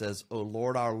 8:1 says, O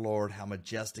Lord, our Lord, how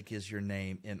majestic is your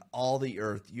name. In all the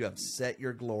earth, you have set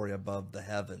your glory above the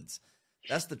heavens.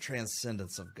 That's the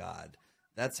transcendence of God.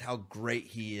 That's how great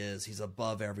he is. He's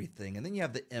above everything. And then you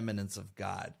have the immanence of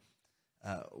God.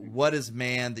 What is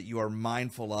man that you are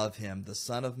mindful of him, the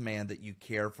son of man that you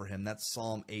care for him? That's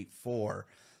Psalm 8:4.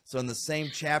 So in the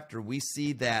same chapter, we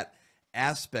see that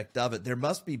aspect of it. There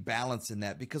must be balance in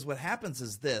that, because what happens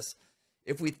is this.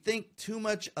 If we think too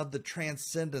much of the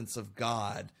transcendence of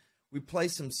God, we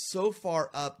place him so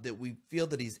far up that we feel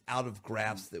that he's out of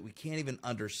grasp, that we can't even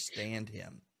understand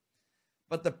him.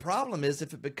 But the problem is,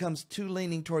 if it becomes too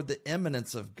leaning toward the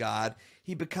immanence of God,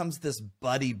 he becomes this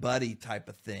buddy-buddy type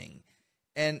of thing.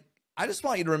 And I just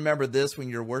want you to remember this when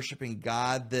you're worshiping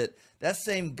God, that that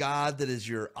same God that is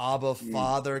your Abba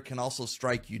Father can also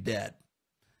strike you dead.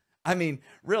 I mean,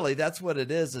 really, that's what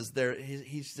it is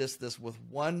he's just this with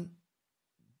one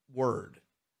word.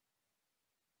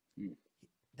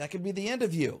 That could be the end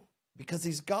of you, because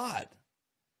he's God.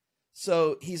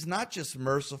 So he's not just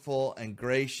merciful and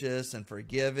gracious and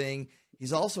forgiving.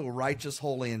 He's also righteous,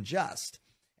 holy, and just.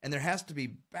 And there has to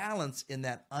be balance in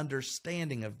that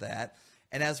understanding of that.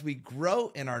 And as we grow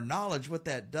in our knowledge, what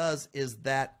that does is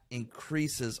that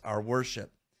increases our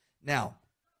worship. Now,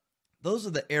 those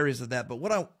are the areas of that. But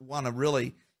what I want to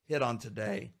really hit on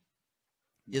today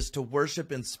is to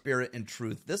worship in spirit and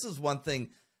truth. This is one thing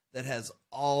that has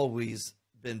always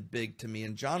been big to me.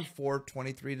 In John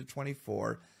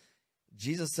 4:23-24,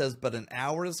 Jesus says, but an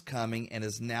hour is coming and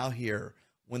is now here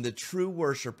when the true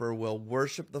worshiper will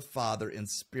worship the Father in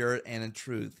spirit and in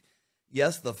truth.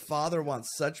 Yes, the Father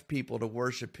wants such people to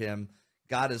worship him.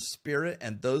 God is spirit,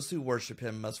 and those who worship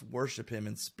him must worship him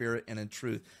in spirit and in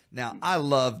truth. Now, I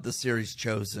love the series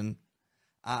Chosen.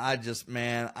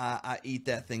 I eat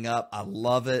that thing up. I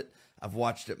love it. I've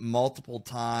watched it multiple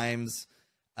times.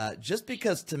 Just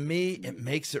because to me, it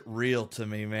makes it real to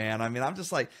me, man. I mean, I'm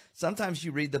just like, sometimes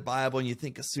you read the Bible and you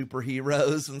think of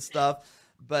superheroes and stuff,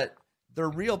 but they're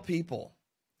real people.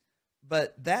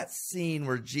 But that scene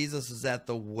where Jesus is at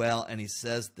the well and he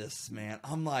says this, man,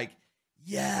 I'm like,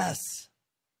 yes.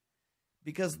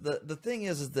 Because the thing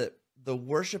is that the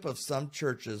worship of some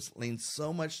churches leans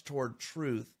so much toward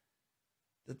truth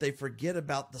that they forget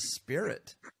about the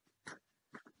spirit.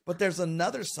 But there's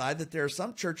another side, that there are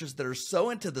some churches that are so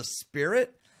into the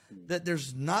spirit that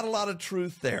there's not a lot of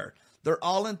truth there. They're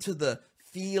all into the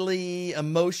feely,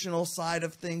 emotional side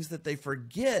of things that they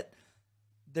forget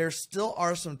there still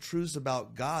are some truths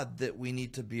about God that we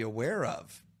need to be aware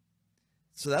of.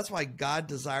 So that's why God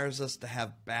desires us to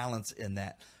have balance in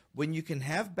that. When you can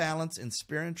have balance in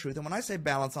spirit and truth, and when I say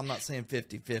balance, I'm not saying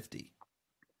 50-50.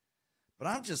 But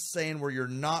I'm just saying where you're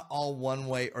not all one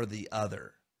way or the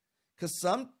other. Because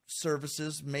some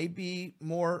services may be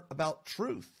more about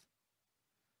truth.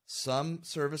 Some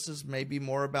services may be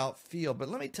more about feel. But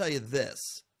let me tell you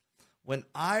this. When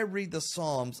I read the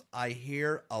Psalms, I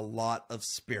hear a lot of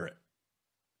spirit.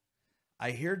 I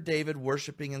hear David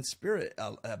worshiping in spirit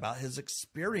about his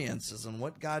experiences and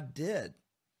what God did.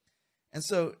 And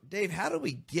so, Dave, how do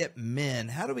we get men,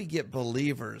 how do we get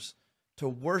believers to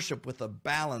worship with a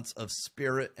balance of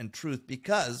spirit and truth?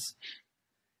 Because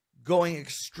going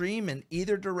extreme in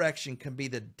either direction can be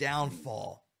the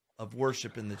downfall of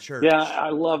worship in the church. Yeah, I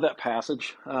love that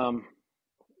passage.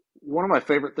 One of my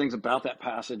favorite things about that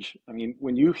passage, I mean,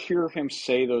 when you hear him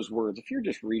say those words, if you're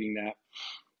just reading that,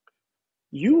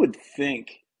 you would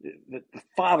think that the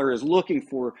Father is looking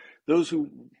for those who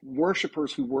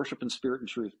worshipers who worship in spirit and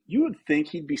truth. You would think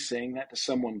he'd be saying that to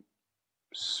someone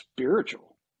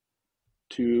spiritual,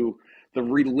 to the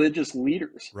religious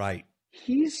leaders. Right.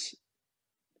 He's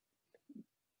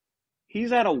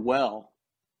at a well.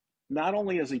 Not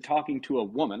only is he talking to a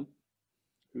woman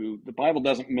who the Bible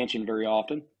doesn't mention very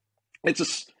often.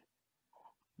 It's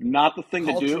not the thing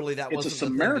to do. Culturally, that It's a wasn't the thing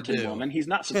to Samaritan do. woman. He's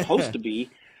not supposed to be.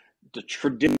 The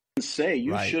traditions say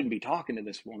you Right. shouldn't be talking to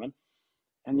this woman.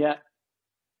 And yet,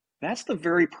 that's the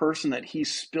very person that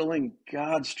he's spilling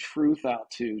God's truth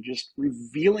out to, just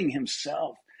revealing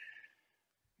himself.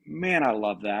 Man, I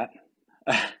love that.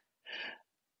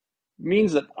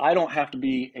 Means that I don't have to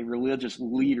be a religious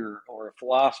leader or a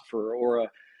philosopher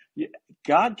or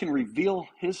God can reveal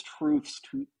his truths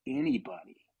to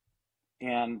anybody.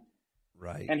 And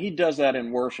Right. And he does that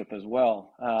in worship as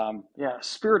well.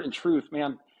 Spirit and truth,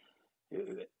 man.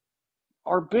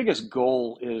 Our biggest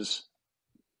goal is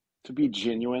to be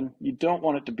genuine. You don't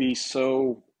want it to be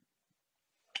so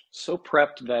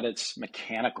prepped that it's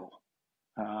mechanical.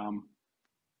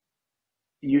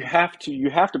 You have to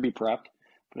be prepped,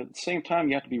 but at the same time,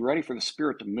 you have to be ready for the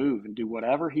Spirit to move and do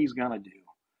whatever he's going to do.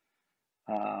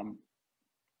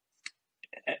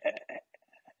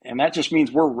 And that just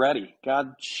means we're ready.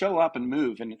 God, show up and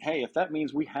move. And hey, if that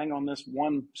means we hang on this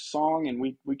one song and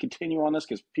we continue on this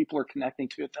because people are connecting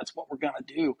to it, that's what we're going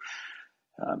to do.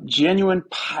 Genuine,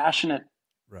 passionate,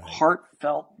 Right.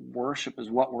 heartfelt worship is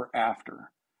what we're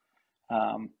after.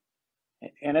 And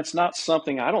it's not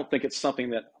something, I don't think it's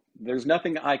something that, there's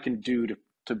nothing I can do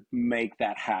to make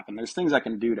that happen. There's things I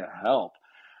can do to help.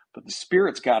 But the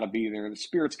Spirit's got to be there. The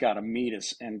Spirit's got to meet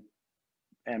us and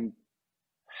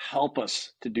help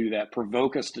us to do that,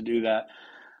 provoke us to do that,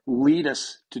 lead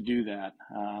us to do that.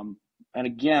 And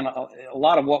again, a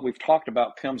lot of what we've talked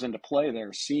about comes into play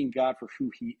there, seeing God for who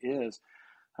he is.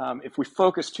 If we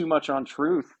focus too much on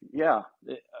truth,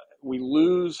 we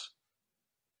lose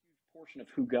a portion of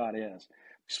who God is.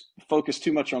 Focus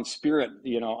too much on spirit.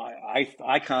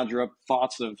 I conjure up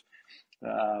thoughts of,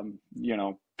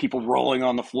 people rolling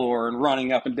on the floor and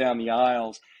running up and down the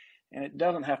aisles. And it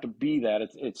doesn't have to be that.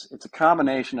 It's a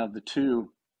combination of the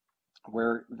two,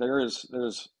 where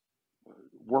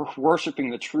we're worshiping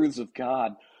the truths of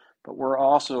God, but we're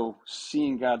also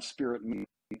seeing God's Spirit move,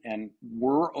 and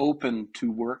we're open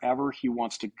to wherever he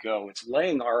wants to go. It's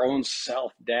laying our own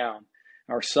self down,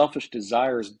 our selfish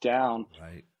desires down,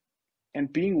 Right.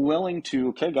 and being willing to,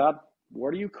 okay, God,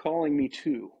 what are you calling me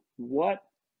to? What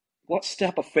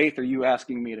step of faith are you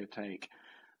asking me to take?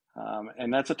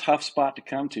 And that's a tough spot to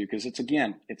come to, because it's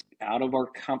out of our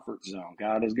comfort zone.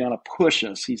 God is going to push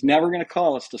us. He's never going to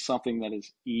call us to something that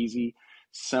is easy,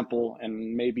 simple,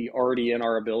 and maybe already in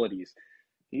our abilities.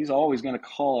 He's always going to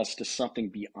call us to something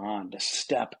beyond, to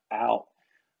step out.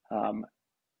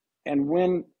 And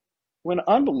when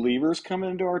unbelievers come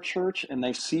into our church and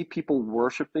they see people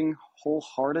worshiping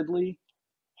wholeheartedly,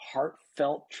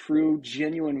 heartfelt, true,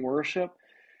 genuine worship,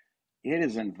 it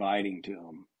is inviting to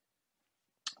them.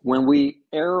 When we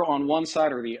err on one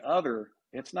side or the other,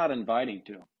 it's not inviting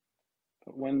to them.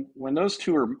 But when those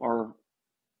two are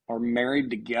married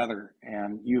together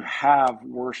and you have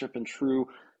worship in true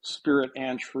spirit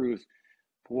and truth,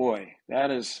 boy,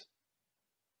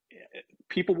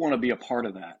 people want to be a part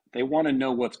of that. They want to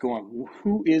know what's going on.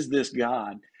 Who is this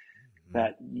God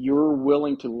that you're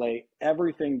willing to lay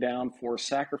everything down for,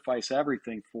 sacrifice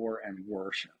everything for, and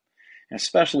worship? And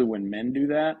especially when men do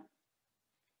that,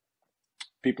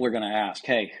 people are going to ask,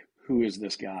 hey, who is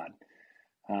this God?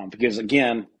 Because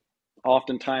again,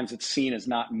 oftentimes it's seen as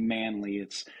not manly.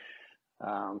 It's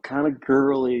kind of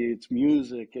girly. It's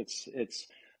music.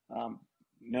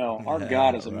 No, our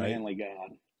God is a Right. manly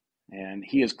God. And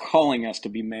he is calling us to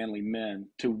be manly men,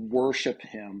 to worship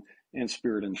him in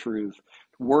spirit and truth,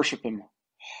 to worship him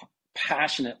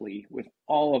passionately with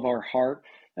all of our heart,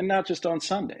 and not just on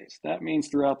Sundays. That means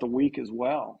throughout the week as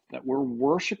well, that we're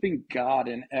worshiping God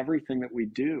in everything that we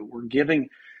do. We're giving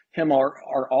him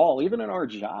our all, even in our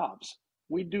jobs.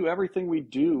 We do everything we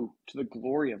do to the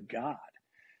glory of God.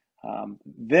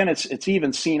 Then it's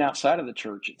even seen outside of the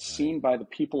church. It's seen by the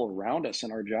people around us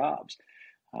in our jobs,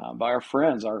 by our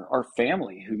friends, our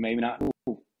family who may not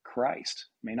know Christ,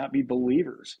 may not be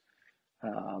believers.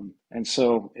 And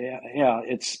so,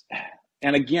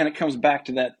 and again, it comes back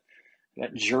to that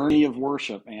journey of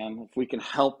worship. And if we can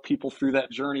help people through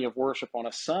that journey of worship on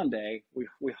a Sunday,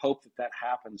 we hope that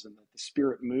happens and that the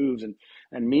Spirit moves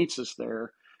and meets us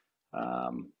there.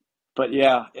 But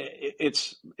yeah,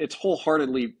 it's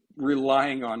wholeheartedly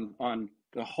relying on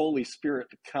the Holy Spirit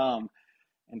to come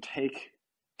and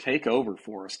take over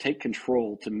for us, take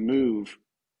control, to move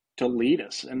to lead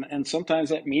us. And sometimes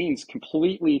that means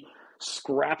completely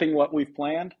scrapping what we've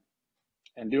planned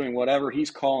and doing whatever he's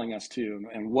calling us to,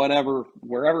 and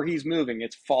wherever he's moving,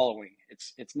 it's following.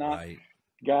 It's not, Right.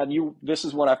 God, this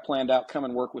is what I've planned out. Come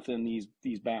and work within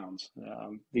these bounds,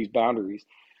 these boundaries.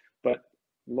 But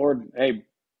Lord, hey,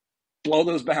 blow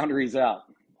those boundaries out.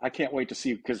 I can't wait to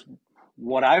see, because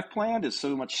what I've planned is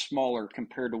so much smaller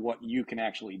compared to what you can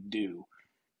actually do.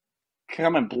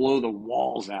 Come and blow the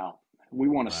walls out. We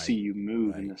want to see Right. you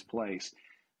move in Right. this place.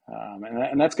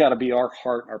 And that's got to be our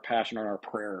heart, our passion, and our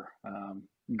prayer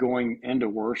going into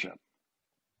worship.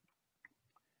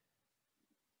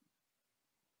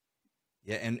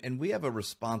 Yeah, and we have a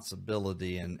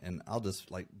responsibility, and I'll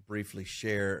just like briefly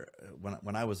share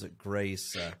when I was at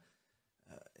Grace,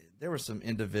 there were some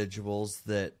individuals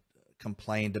that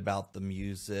complained about the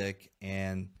music,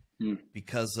 and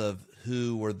because of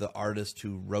who were the artists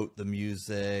who wrote the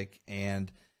music,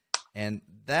 and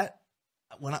that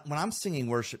when I'm singing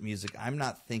worship music, I'm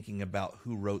not thinking about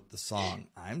who wrote the song.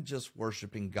 I'm just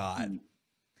worshiping God.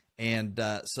 And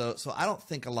so I don't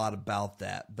think a lot about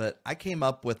that, but I came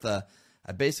up with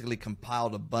I basically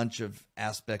compiled a bunch of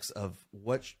aspects of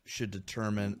what should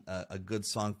determine a good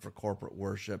song for corporate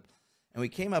worship. And we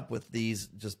came up with these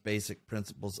just basic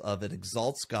principles of: it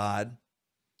exalts God,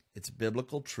 it's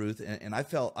biblical truth. And I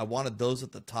felt I wanted those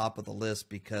at the top of the list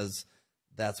because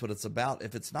that's what it's about.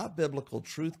 If it's not biblical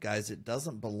truth, guys, it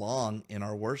doesn't belong in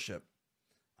our worship.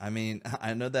 I mean,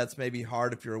 I know that's maybe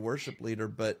hard if you're a worship leader,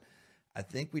 but I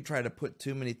think we try to put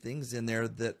too many things in there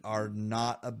that are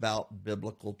not about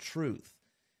biblical truth.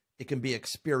 It can be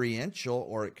experiential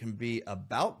or it can be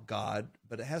about God,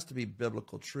 but it has to be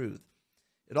biblical truth.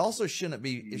 It also shouldn't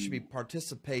be, it should be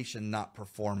participation, not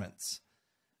performance.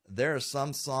 There are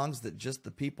some songs that just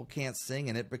the people can't sing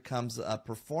and it becomes a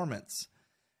performance.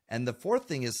 And the fourth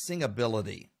thing is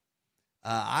singability.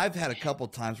 I've had a couple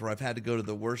times where I've had to go to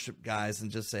the worship guys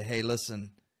and just say, hey,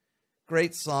 listen,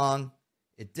 great song.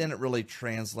 It didn't really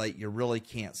translate. You really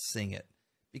can't sing it.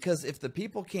 Because if the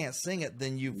people can't sing it,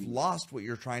 then you've lost what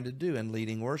you're trying to do in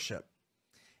leading worship.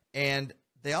 And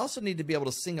they also need to be able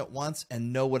to sing it once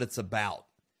and know what it's about.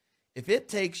 If it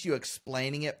takes you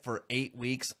explaining it for 8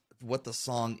 weeks, what the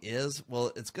song is,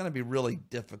 well, it's going to be really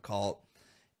difficult.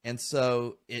 And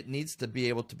so it needs to be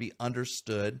able to be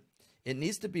understood. It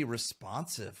needs to be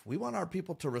responsive. We want our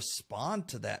people to respond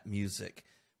to that music,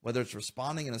 whether it's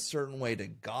responding in a certain way to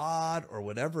God or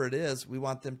whatever it is. We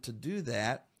want them to do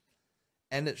that.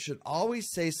 And it should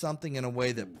always say something in a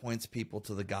way that points people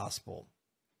to the gospel.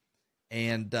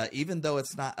 And even though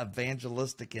it's not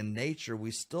evangelistic in nature,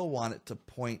 we still want it to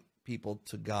point people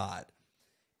to God.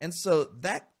 And so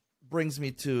that brings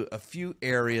me to a few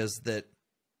areas that,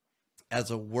 as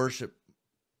a worship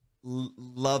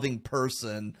loving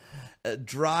person,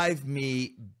 drive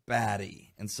me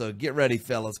batty. And so get ready,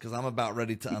 fellas, because I'm about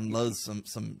ready to unload some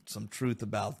truth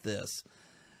about this.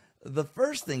 The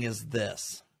first thing is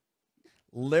this: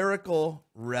 lyrical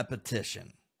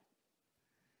repetition.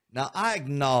 Now, I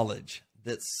acknowledge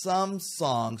that some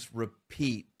songs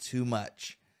repeat too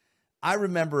much. I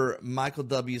remember Michael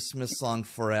W. Smith's song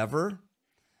Forever.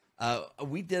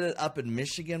 We did it up in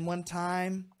Michigan one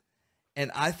time,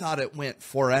 and I thought it went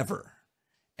forever.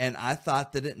 And I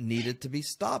thought that it needed to be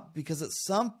stopped because at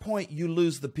some point you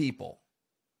lose the people.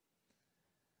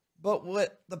 But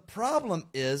what the problem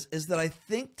is that I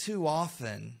think too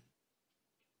often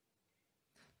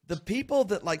the people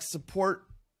that like support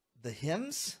the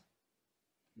hymns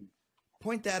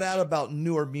point that out about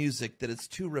newer music, that it's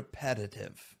too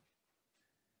repetitive.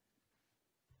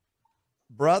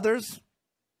 Brothers,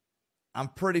 I'm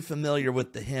pretty familiar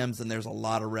with the hymns, and there's a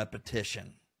lot of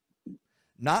repetition.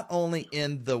 Not only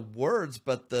in the words,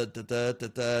 but the da da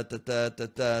da da da da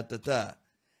da da da.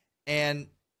 And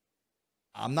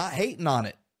I'm not hating on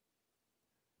it.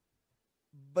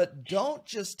 But don't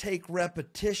just take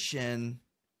repetition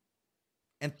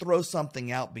and throw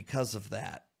something out because of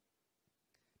that.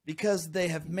 Because they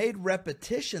have made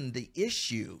repetition the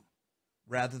issue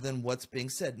rather than what's being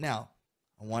said. Now,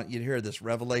 I want you to hear this.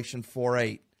 Revelation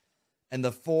 4:8. And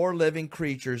the four living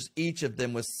creatures, each of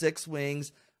them with 6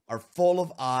 wings, are full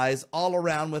of eyes all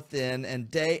around within, and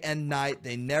day and night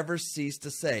they never cease to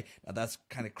say. Now, that's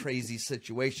kind of crazy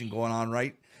situation going on,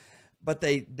 right? But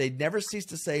they never cease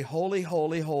to say, holy,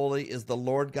 holy, holy is the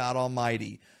Lord God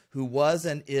Almighty, who was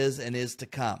and is to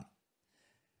come.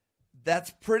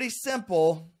 That's pretty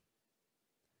simple.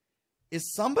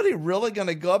 Is somebody really going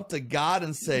to go up to God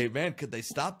and say, man, could they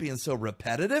stop being so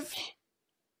repetitive?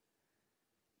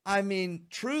 I mean,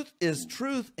 truth is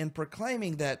truth in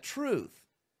proclaiming that truth.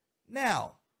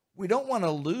 Now, we don't want to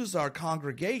lose our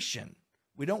congregation.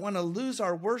 We don't want to lose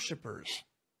our worshipers.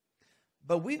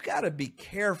 But we've got to be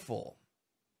careful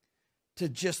to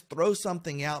just throw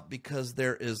something out because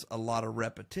there is a lot of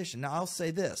repetition. Now, I'll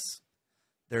say this.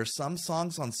 There are some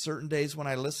songs on certain days when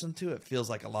I listen to it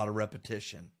feels like a lot of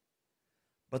repetition.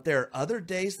 But there are other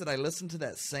days that I listen to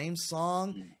that same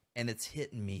song and it's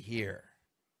hitting me here.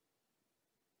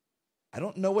 I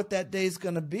don't know what that day is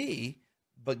going to be,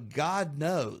 but God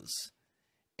knows.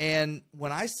 And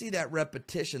when I see that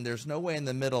repetition, there's no way in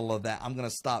the middle of that I'm going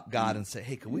to stop God and say,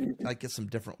 hey, can we get some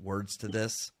different words to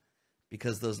this?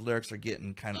 Because those lyrics are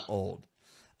getting kind of old.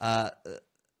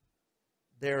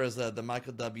 There is the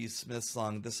Michael W. Smith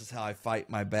song, This Is How I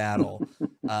Fight My Battle.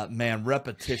 Man,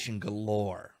 repetition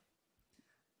galore.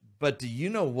 But do you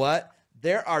know what?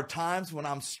 There are times when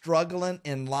I'm struggling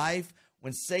in life,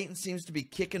 when Satan seems to be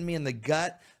kicking me in the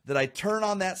gut, that I turn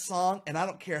on that song, and I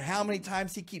don't care how many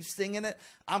times he keeps singing it,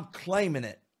 I'm claiming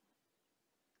it.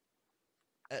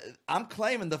 I'm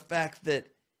claiming the fact that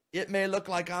it may look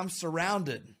like I'm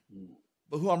surrounded,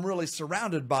 but who I'm really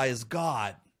surrounded by is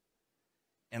God.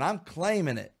 And I'm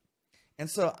claiming it. And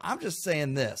so I'm just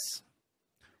saying this.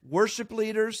 Worship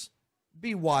leaders,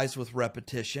 be wise with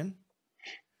repetition.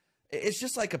 It's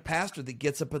just like a pastor that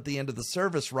gets up at the end of the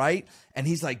service, right? And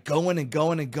he's like going and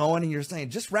going and going. And you're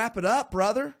saying, just wrap it up,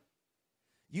 brother.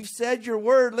 You've said your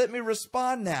word. Let me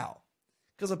respond now.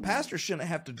 Because a pastor shouldn't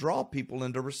have to draw people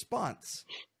into response.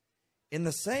 In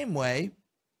the same way,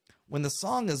 when the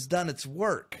song has done its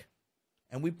work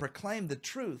and we proclaim the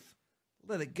truth,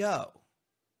 let it go.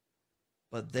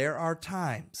 But there are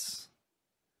times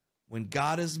when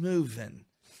God is moving.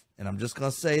 And I'm just going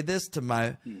to say this to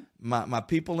my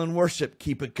people in worship,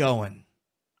 keep it going.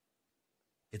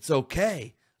 It's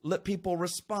okay. Let people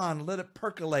respond. Let it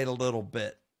percolate a little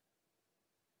bit.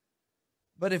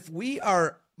 But if we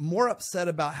are more upset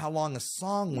about how long a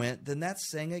song went, then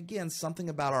that's saying, again, something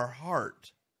about our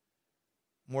heart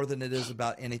more than it is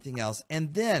about anything else.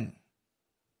 And then,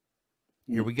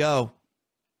 here we go.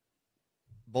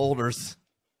 Boulders.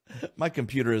 My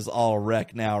computer is all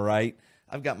wrecked now, right?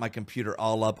 I've got my computer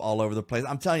all up all over the place.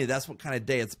 I'm telling you, that's what kind of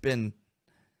day it's been.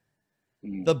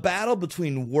 The battle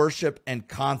between worship and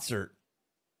concert.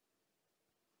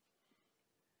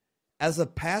 As a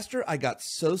pastor, I got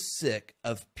so sick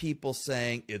of people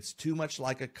saying it's too much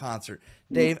like a concert.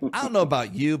 Dave, I don't know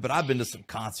about you, but I've been to some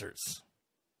concerts.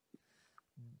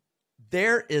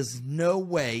 There is no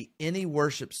way any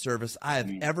worship service I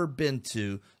have ever been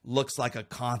to looks like a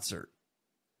concert.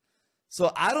 So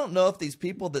I don't know if these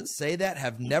people that say that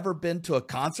have never been to a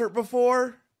concert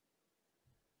before.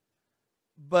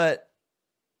 But,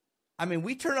 I mean,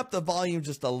 we turn up the volume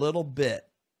just a little bit,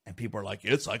 and people are like,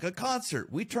 it's like a concert.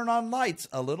 We turn on lights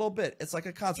a little bit. It's like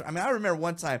a concert. I mean, I remember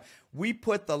one time we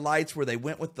put the lights where they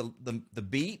went with the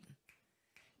beat,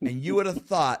 and you would have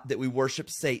thought that we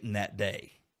worshiped Satan that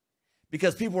day.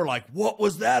 Because people were like, what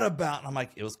was that about? And I'm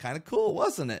like, it was kind of cool,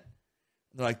 wasn't it?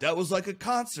 They're like, that was like a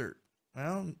concert.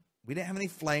 Well, we didn't have any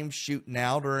flames shooting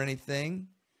out or anything.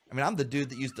 I mean, I'm the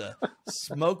dude that used a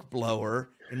smoke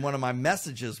blower in one of my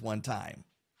messages one time.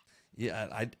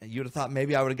 Yeah, you'd have thought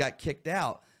maybe I would have got kicked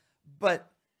out.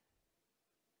 But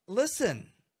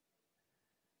listen,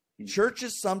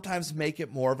 churches sometimes make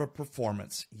it more of a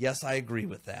performance. Yes, I agree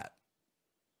with that.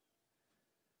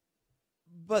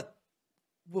 But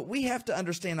what we have to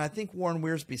understand, I think Warren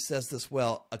Wiersbe says this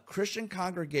well, a Christian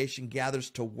congregation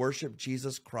gathers to worship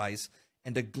Jesus Christ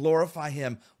and to glorify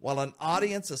him, while an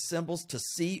audience assembles to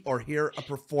see or hear a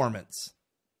performance.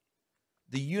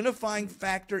 The unifying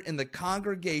factor in the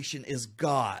congregation is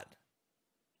God.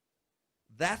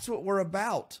 That's what we're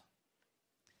about.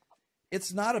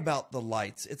 It's not about the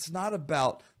lights. It's not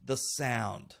about the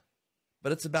sound,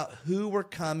 but it's about who we're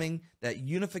coming, that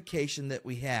unification that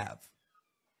we have.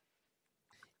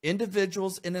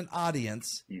 Individuals in an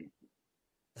audience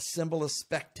assemble as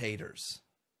spectators.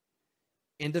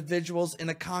 Individuals in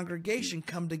a congregation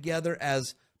come together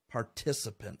as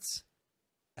participants,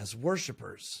 as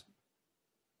worshipers.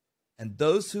 And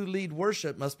those who lead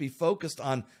worship must be focused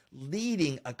on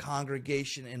leading a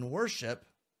congregation in worship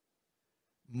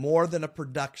more than a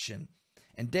production.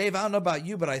 And Dave, I don't know about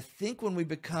you, but I think when we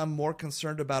become more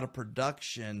concerned about a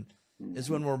production is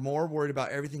when we're more worried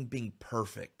about everything being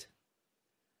perfect.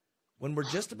 When we're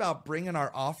just about bringing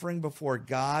our offering before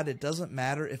God, it doesn't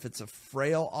matter if it's a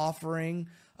frail offering,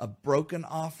 a broken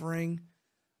offering,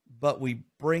 but we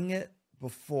bring it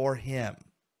before him.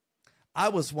 I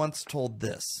was once told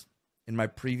this in my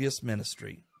previous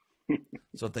ministry.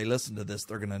 So if they listen to this,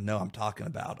 they're going to know I'm talking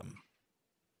about them.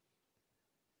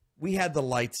 We had the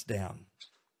lights down,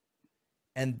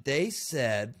 and they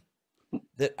said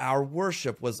that our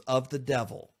worship was of the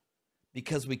devil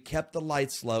because we kept the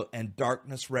lights low, and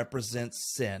darkness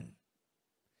represents sin.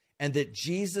 And that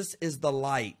Jesus is the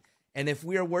light. And if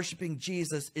we are worshiping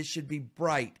Jesus, it should be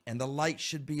bright and the light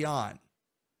should be on.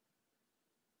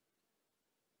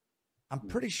 I'm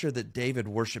pretty sure that David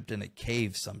worshiped in a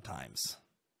cave sometimes.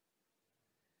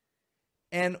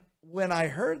 And when I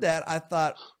heard that, I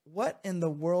thought, what in the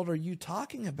world are you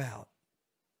talking about?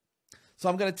 So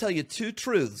I'm going to tell you two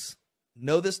truths.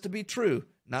 Know this to be true,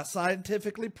 not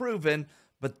scientifically proven,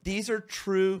 but these are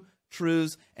true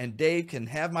truths, and Dave can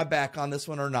have my back on this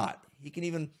one or not. He can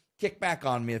even kick back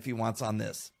on me if he wants on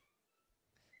this.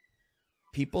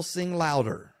 People sing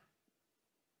louder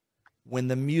when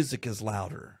the music is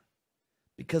louder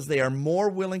because they are more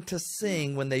willing to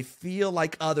sing when they feel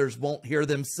like others won't hear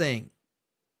them sing.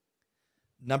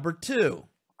 Number two,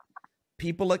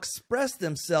 people express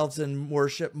themselves in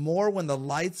worship more when the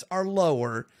lights are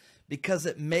lower because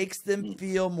it makes them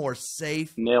feel more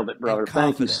safe. Nailed it, brother.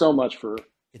 Thank you so much for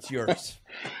it's yours.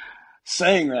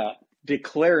 saying that,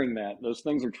 declaring that. Those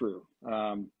things are true.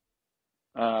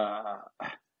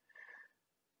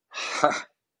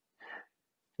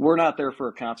 We're not there for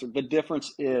a concert. The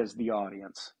difference is the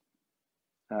audience.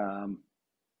 At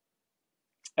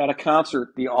a concert,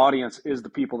 the audience is the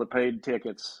people that paid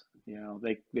tickets. You know,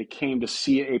 they came to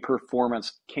see a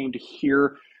performance, came to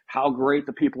hear how great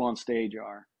the people on stage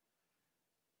are.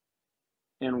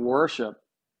 In worship,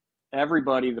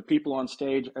 everybody, the people on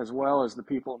stage as well as the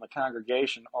people in the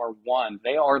congregation, are one.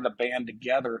 They are the band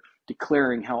together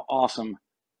declaring how awesome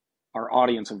our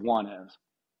audience of one is.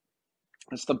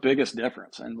 It's the biggest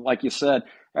difference. And like you said,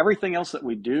 everything else that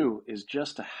we do is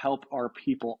just to help our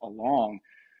people along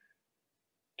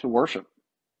to worship.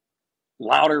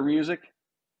 Louder music,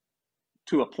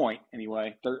 to a point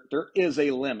anyway. There is a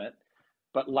limit,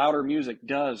 but louder music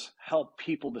does help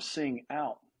people to sing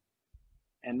out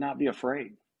and not be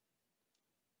afraid.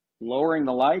 Lowering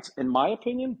the lights, in my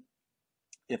opinion,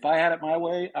 if I had it my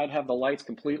way, I'd have the lights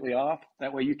completely off.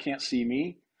 That way you can't see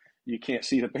me. You can't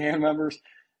see the band members.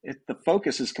 The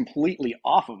focus is completely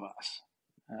off of us.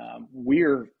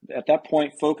 We're, at that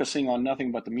point, focusing on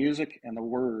nothing but the music and the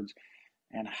words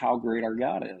and how great our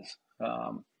God is.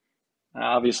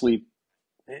 Obviously,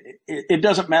 it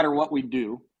doesn't matter what we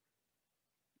do.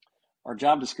 Our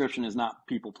job description is not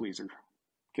people pleaser,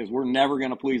 because we're never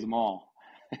going to please them all.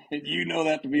 You know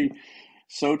that to be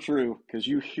so true, because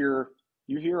you hear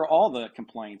all the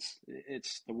complaints.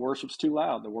 It's the worship's too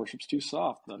loud, the worship's too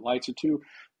soft, the lights are too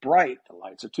bright, the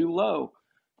lights are too low.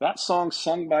 That song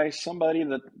sung by somebody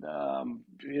that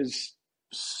his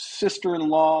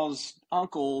sister-in-law's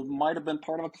uncle might have been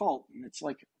part of a cult. And it's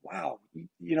like, wow,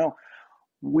 you know,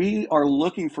 we are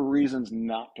looking for reasons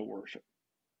not to worship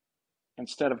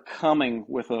instead of coming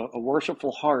with a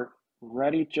worshipful heart,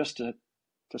 ready just to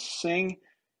sing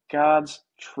God's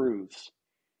truths.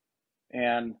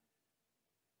 And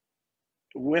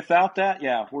without that,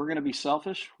 yeah, we're going to be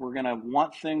selfish. We're going to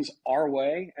want things our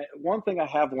way. One thing I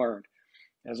have learned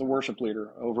as a worship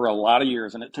leader over a lot of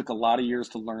years, and it took a lot of years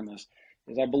to learn this,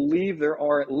 is I believe there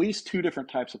are at least two different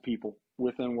types of people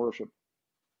within worship.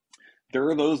 There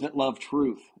are those that love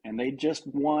truth, and they just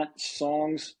want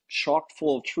songs chock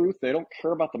full of truth. They don't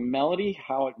care about the melody,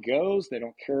 how it goes. They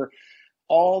don't care.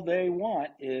 All they want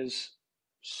is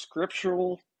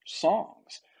scriptural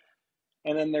songs.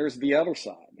 And then there's the other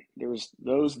side. There's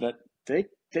those that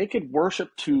they could worship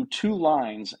to two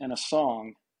lines in a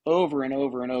song over and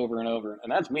over and over and over.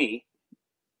 And that's me.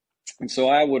 And so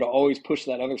I would always push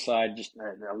that other side. Just,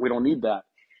 we don't need that.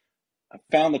 I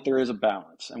found that there is a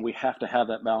balance, and we have to have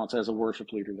that balance as a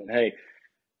worship leader, that, hey,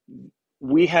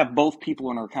 we have both people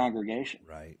in our congregation.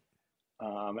 Right.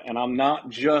 And I'm not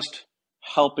just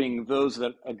helping those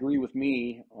that agree with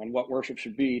me on what worship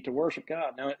should be to worship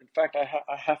God. Now, in fact, I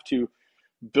have to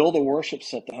build a worship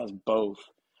set that has both,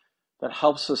 that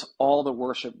helps us all to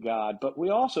worship God. But we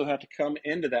also have to come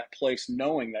into that place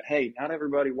knowing that, hey, not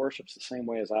everybody worships the same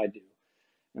way as I do.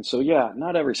 And so, yeah,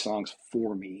 not every song's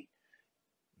for me.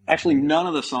 Actually, none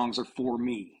of the songs are for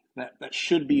me. That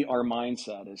should be our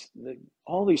mindset, is that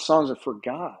all these songs are for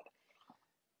God.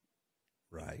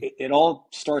 Right. It all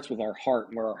starts with our heart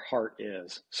and where our heart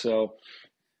is. So,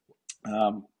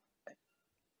 and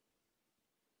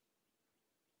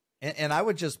I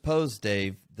would just pose,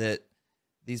 Dave, that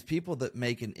these people that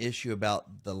make an issue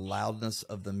about the loudness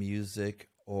of the music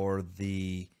or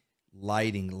the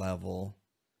lighting level,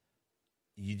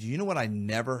 you know what I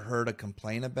never heard a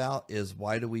complaint about is,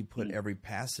 why do we put every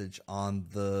passage on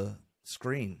the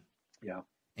screen? Yeah.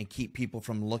 And keep people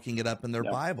from looking it up in their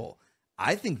Bible?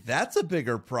 I think that's a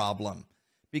bigger problem,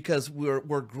 because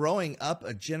we're growing up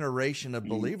a generation of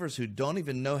believers who don't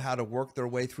even know how to work their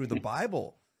way through the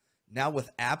Bible. Now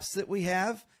with apps that we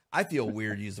have, I feel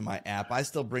weird using my app. I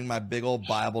still bring my big old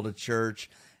Bible to church,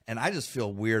 and I just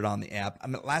feel weird on the app. I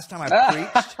mean, last time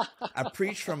I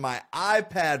preached from my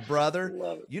iPad,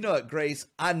 brother. You know it, Grace.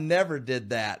 I never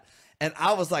did that. And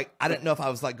I was like, I didn't know if I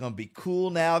was like going to be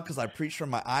cool now because I preached from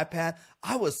my iPad.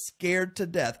 I was scared to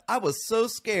death. I was so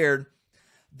scared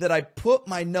that I put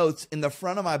my notes in the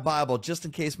front of my Bible just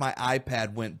in case my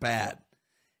iPad went bad.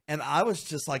 And I was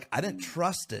just like, I didn't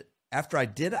trust it. After I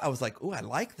did it, I was like, oh, I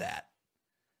like that.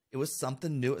 It was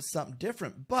something new. It was something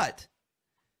different. But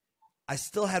I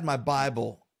still had my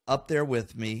Bible up there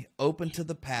with me, open to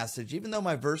the passage. Even though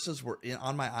my verses were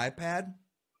on my iPad,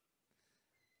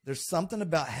 there's something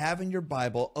about having your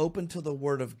Bible open to the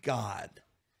Word of God.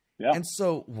 Yeah. And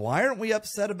so why aren't we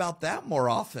upset about that more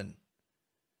often?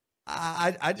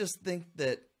 I just think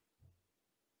that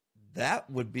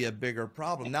would be a bigger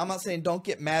problem. Now, I'm not saying don't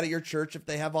get mad at your church if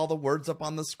they have all the words up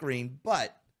on the screen,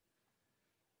 but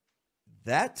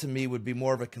that to me would be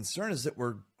more of a concern, is that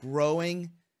we're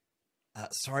growing.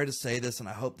 Sorry to say this, and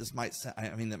I hope this might sound,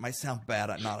 it might sound bad.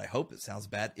 I hope it sounds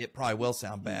bad. It probably will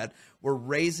sound bad. We're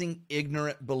raising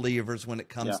ignorant believers when it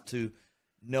comes to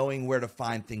knowing where to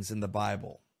find things in the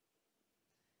Bible.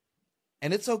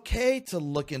 And it's okay to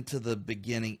look into the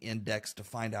beginning index to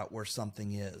find out where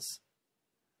something is.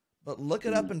 But look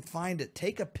it up and find it.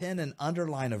 Take a pen and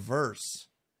underline a verse.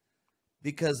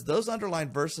 Because those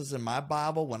underlined verses in my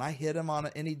Bible, when I hit them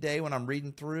on any day when I'm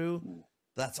reading through,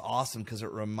 that's awesome because it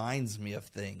reminds me of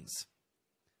things.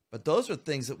 But those are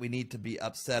things that we need to be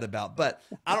upset about. But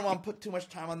I don't want to put too much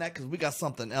time on that because we got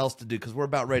something else to do, because we're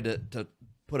about ready to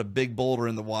put a big boulder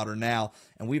in the water now,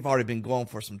 and we've already been going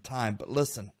for some time. But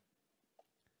listen,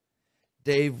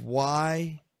 Dave,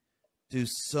 why do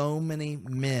so many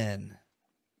men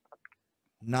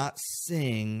not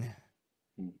sing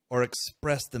or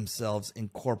express themselves in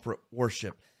corporate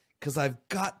worship? Because I've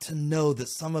got to know that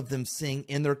some of them sing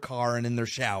in their car and in their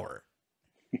shower.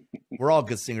 We're all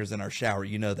good singers in our shower.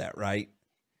 You know that, right?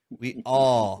 We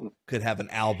all could have an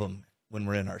album when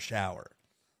we're in our shower.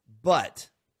 But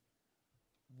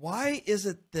why is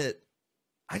it that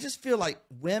I just feel like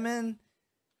women,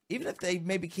 even if they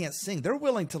maybe can't sing, they're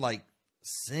willing to like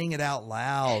sing it out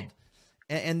loud.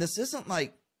 And this isn't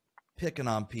like picking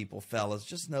on people, fellas.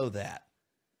 Just know that.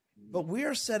 But we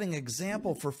are setting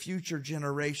example for future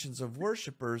generations of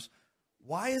worshipers.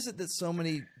 Why is it that so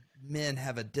many men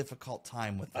have a difficult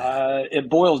time with that? It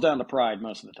boils down to pride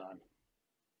most of the time.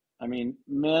 I mean,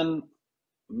 men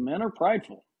are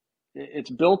prideful. It's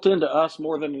built into us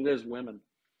more than it is women.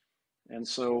 And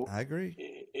so I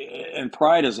agree. And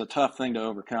pride is a tough thing to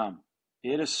overcome.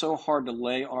 It is so hard to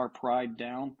lay our pride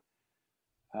down.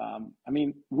 I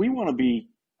mean, we want to be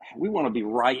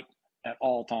right at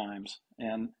all times.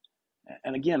 And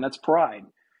again, that's pride.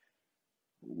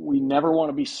 We never want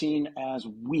to be seen as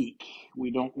weak.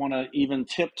 We don't want to even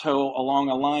tiptoe along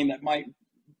a line that might,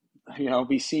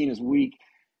 be seen as weak.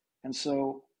 And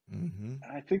so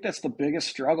I think that's the biggest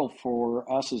struggle for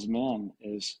us as men,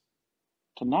 is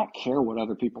to not care what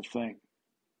other people think,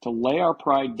 to lay our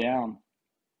pride down,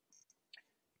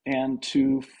 and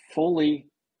to fully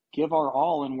give our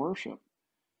all in worship.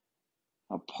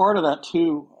 A part of that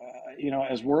too,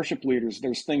 as worship leaders,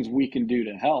 there's things we can do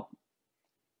to help.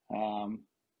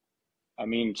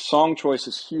 Song choice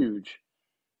is huge.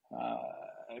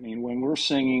 When we're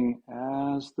singing,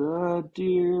 "As the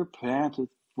deer panteth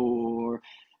for,"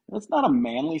 that's not a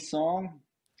manly song.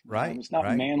 Right. It's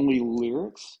not manly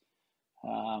lyrics.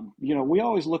 We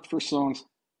always look for songs.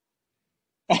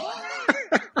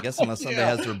 I guess unless somebody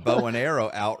has their bow and arrow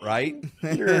out, right?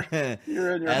 You're in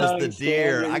your as the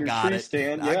deer. I got it.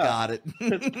 Stand. I got it.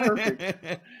 It's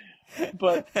perfect.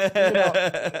 But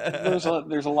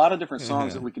there's a lot of different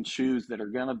songs that we can choose that are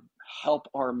going to help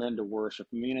our men to worship.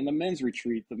 In the men's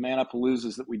retreat, the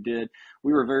Manapaloozas that we did,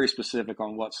 we were very specific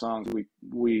on what songs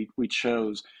we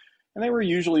chose, and they were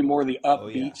usually more the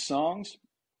upbeat songs.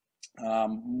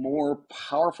 More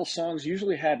powerful songs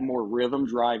usually had more rhythm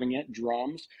driving it,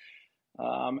 drums,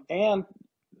 and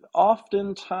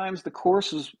oftentimes the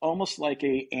chorus is almost like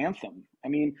a anthem.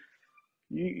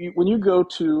 You when you go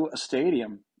to a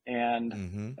stadium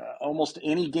and almost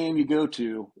any game you go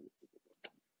to,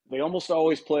 they almost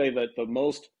always play the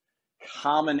most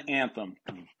common anthem.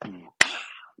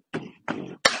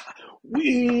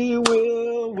 We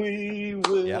will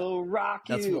rock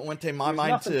you. That's what went to my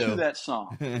mind nothing too. To that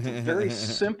song. It's a very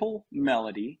simple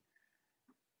melody.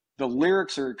 The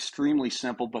lyrics are extremely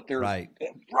simple, but they're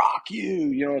rock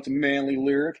you. It's a manly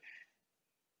lyric,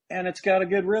 and it's got a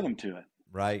good rhythm to it.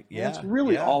 Right. And that's Yeah.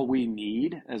 really Yeah. all we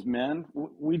need as men.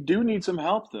 We do need some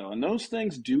help, though, and those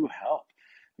things do help.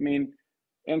 I mean,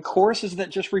 and choruses that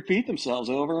just repeat themselves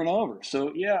over and over.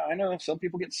 So, yeah, I know some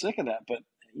people get sick of that, but,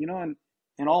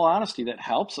 in all honesty, that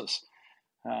helps us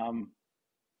um,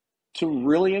 to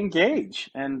really engage.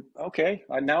 And, okay,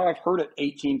 now I've heard it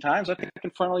 18 times. I think I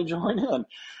can finally join in.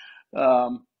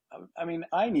 Um, I mean,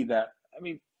 I need that. I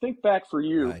mean, think back for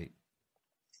you, Right.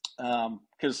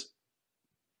 because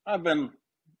I've been,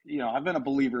 I've been a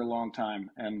believer a long time,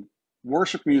 and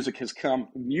worship music has come,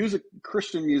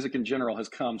 Christian music in general has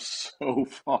come so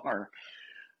far.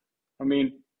 I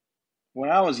mean, when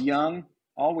I was young,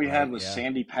 all we had Right. was Yeah.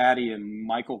 Sandy Patty and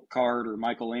Michael Card or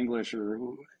Michael English,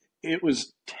 it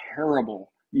was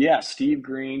terrible. Yeah, Steve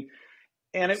Green,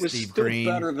 and it was Steve still Green.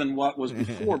 better than what was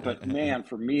before. But man,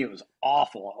 for me, it was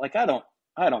awful. Like I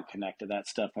don't connect to that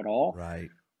stuff at all. Right.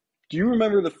 Do you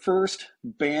remember the first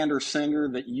band or singer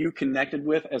that you connected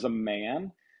with as a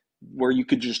man, where you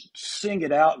could just sing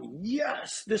it out?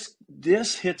 Yes,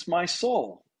 this hits my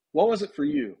soul. What was it for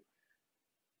you?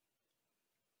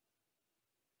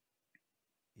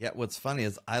 Yeah. What's funny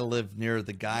is I live near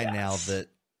the guy now Yes. that,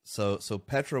 so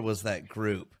Petra was that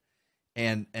group.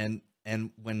 And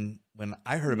when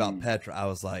I heard about Mm. Petra, I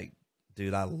was like,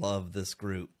 dude, I love this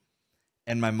group.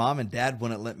 And my mom and dad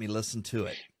wouldn't let me listen to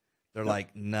it. They're Yep.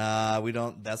 like, nah, we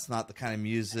don't, that's not the kind of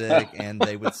music. And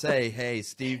they would say, hey,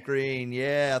 Steve Green,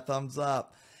 yeah, thumbs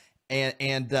up.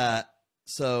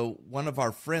 So one of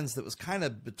our friends that was kind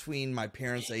of between my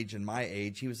parents' age and my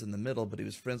age, he was in the middle, but he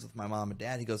was friends with my mom and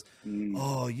dad. He goes, Mm.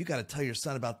 oh, you got to tell your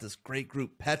son about this great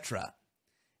group, Petra.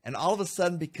 And all of a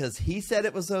sudden, because he said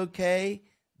it was okay,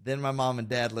 then my mom and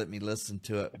dad let me listen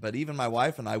to it. But even my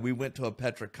wife and I, we went to a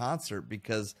Petra concert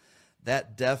because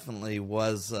that definitely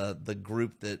was the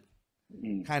group that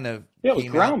Mm. kind of Yeah, it was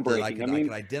came out that groundbreaking. I I could mean,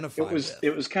 it identify was with.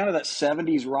 it was kind of that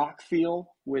 70s rock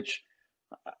feel, which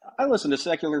I listen to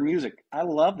secular music. I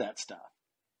love that stuff.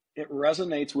 It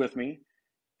resonates with me.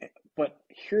 But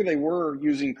here they were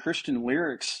using Christian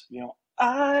lyrics,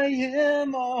 I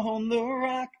am on the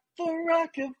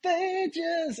rock of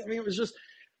ages. I mean, it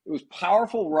was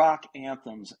powerful rock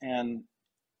anthems, and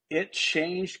it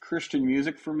changed Christian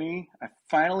music for me. I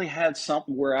finally had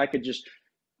something where I could just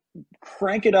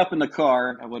crank it up in the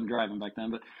car. I wasn't driving back then,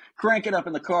 but crank it up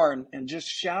in the car and just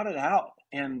shout it out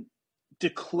and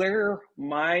declare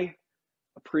my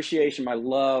appreciation, my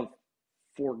love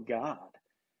for God.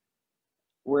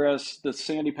 Whereas the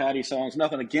Sandy Patty songs,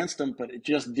 nothing against them, but it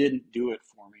just didn't do it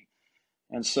for me.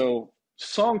 And so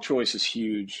song choice is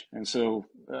huge. And so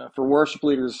for worship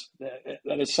leaders,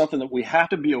 that is something that we have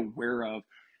to be aware of.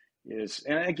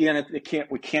 And again,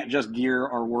 we can't just gear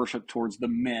our worship towards the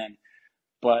men,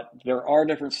 but there are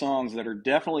different songs that are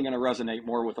definitely going to resonate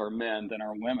more with our men than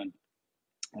our women.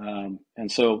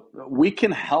 And so we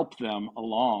can help them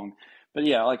along. But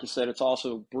yeah, like you said, it's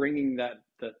also bringing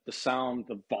the sound,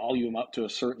 the volume up to a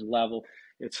certain level.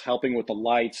 It's helping with the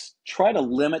lights. Try to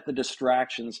limit the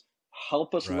distractions.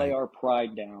 Help us lay Right, our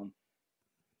pride down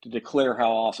to declare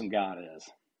how awesome God is.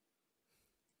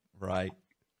 right.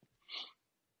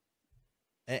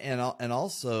 And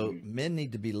also, men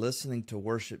need to be listening to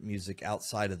worship music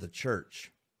outside of the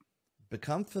church.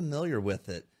 Become familiar with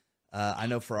it. I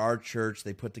know for our church,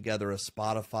 they put together a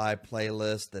Spotify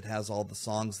playlist that has all the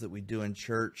songs that we do in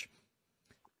church.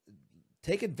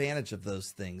 Take advantage of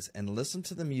those things and listen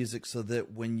to the music so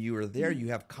that when you are there, you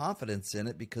have confidence in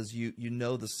it because you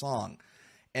know the song.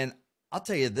 And I'll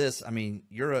tell you this, I mean,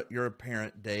 you're a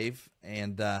parent, Dave,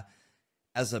 and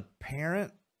as a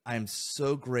parent, I'm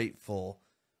so grateful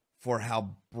for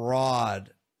how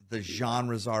broad the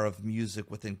genres are of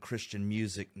music within Christian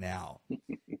music now.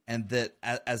 And that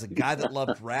as a guy that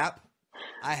loved rap,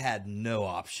 I had no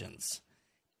options.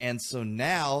 And so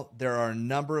now there are a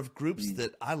number of groups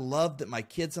that I love that my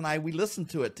kids and we listen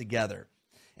to it together.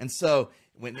 And so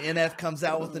when NF comes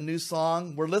out with a new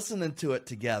song, we're listening to it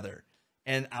together.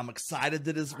 And I'm excited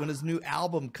that when his new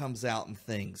album comes out and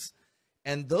things.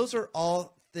 And those are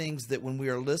all things that when we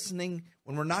are listening,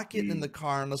 when we're not getting in the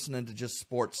car and listening to just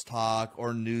sports talk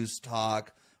or news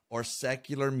talk or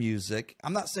secular music,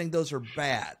 I'm not saying those are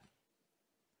bad,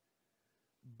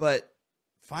 but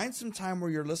find some time where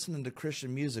you're listening to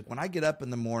Christian music. When I get up in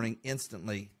the morning,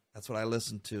 instantly, that's what I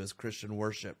listen to is Christian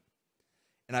worship.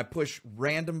 And I push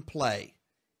random play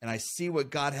and I see what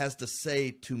God has to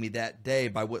say to me that day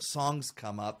by what songs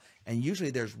come up. And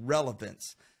usually there's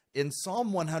relevance. In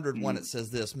Psalm 101, it says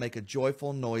this, make a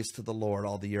joyful noise to the Lord,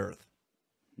 all the earth.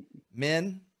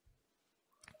 Men,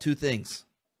 two things.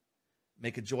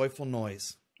 Make a joyful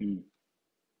noise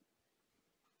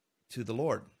to the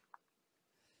Lord.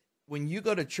 when you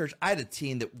go to church, I had a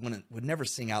teen that would never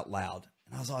sing out loud.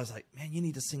 And I was always like, man, you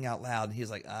need to sing out loud. And he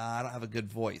was like, I don't have a good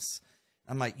voice.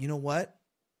 I'm like, you know what?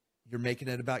 You're making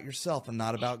it about yourself and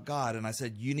not about God. And I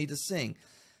said, you need to sing.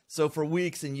 So for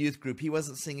weeks in youth group, he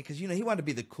wasn't singing because, he wanted to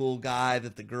be the cool guy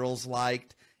that the girls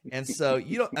liked. And so,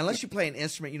 unless you play an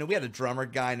instrument, we had a drummer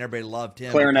guy and everybody loved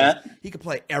him. Clarinet. He could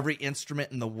play every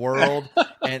instrument in the world.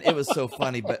 And it was so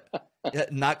funny, but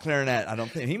not clarinet. I don't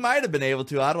think he might have been able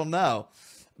to. I don't know.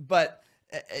 But,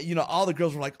 all the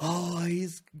girls were like, oh,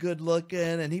 he's good looking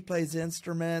and he plays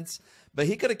instruments. But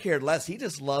he could have cared less. He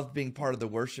just loved being part of the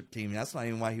worship team. That's not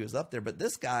even why he was up there. But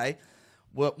this guy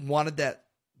wanted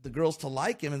the girls to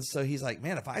like him. And so he's like,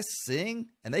 man, if I sing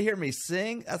and they hear me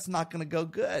sing, that's not going to go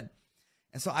good.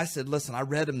 And so I said, listen, I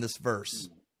read him this verse.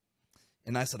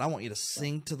 And I said, I want you to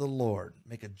sing to the Lord,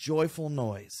 make a joyful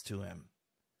noise to him.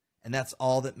 And that's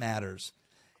all that matters.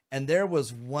 And there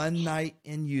was one night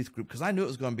in youth group, because I knew it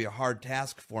was going to be a hard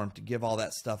task for him to give all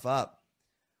that stuff up.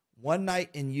 One night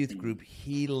in youth group,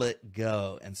 he let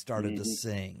go and started to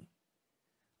sing.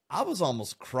 I was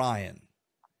almost crying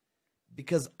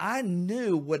because I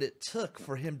knew what it took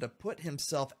for him to put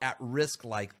himself at risk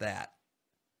like that.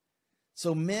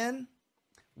 So men,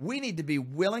 we need to be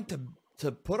willing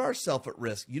to put ourselves at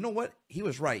risk. You know what? He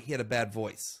was right. He had a bad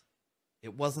voice.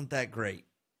 It wasn't that great.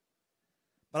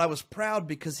 But I was proud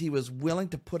because he was willing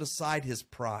to put aside his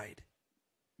pride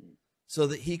so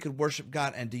that he could worship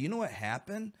God. And do you know what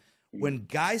happened? When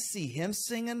guys see him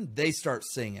singing, they start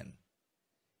singing.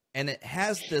 And it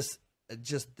has this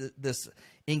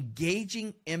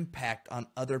engaging impact on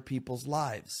other people's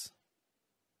lives.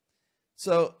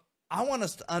 So I want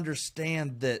us to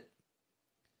understand that.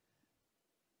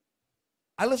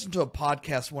 I listened to a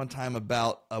podcast one time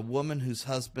about a woman whose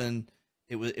husband,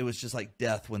 it was just like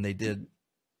death when they did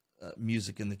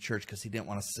music in the church because he didn't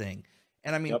want to sing.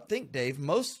 And I mean, think, Dave,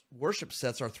 most worship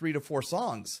sets are 3 to 4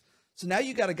 songs. So now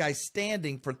you got a guy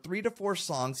standing for 3 to 4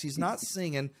 songs. He's not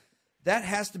singing. That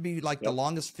has to be like the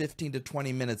longest 15 to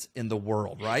 20 minutes in the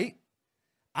world, right?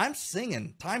 I'm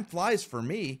singing. Time flies for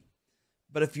me.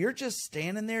 But if you're just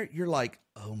standing there, you're like,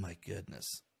 oh my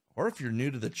goodness. Or if you're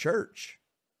new to the church.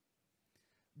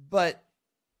 But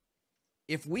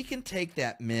if we can take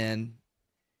that, men,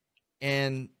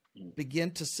 and begin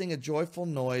to sing a joyful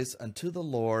noise unto the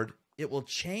Lord, it will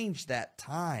change that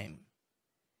time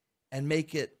and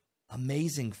make it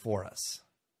amazing for us.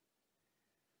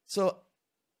 So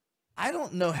I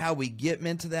don't know how we get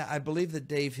men to that. I believe that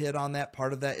Dave hit on that.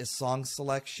 Part of that is song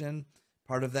selection.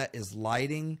 Part of that is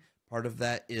lighting. Part of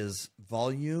that is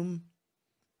volume.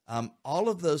 All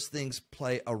of those things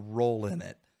play a role in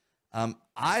it.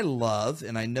 I love,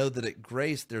 and I know that at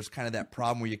Grace, there's kind of that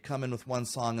problem where you come in with one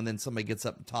song and then somebody gets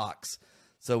up and talks.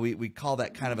 So we call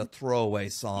that kind of a throwaway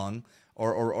song,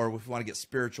 or if we want to get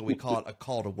spiritual, we call it a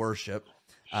call to worship,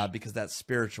 because that's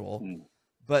spiritual.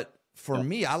 But for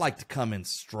me, I like to come in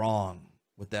strong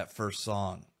with that first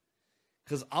song,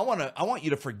 because I want you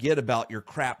to forget about your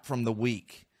crap from the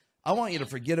week. I want you to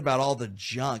forget about all the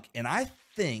junk. And I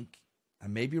think, I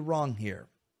may be wrong here,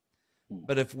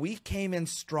 but if we came in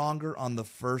stronger on the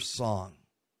first song,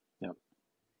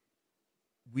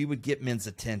 we would get men's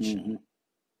attention.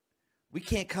 We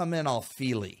can't come in all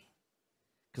feely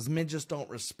because men just don't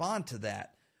respond to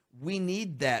that. We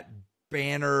need that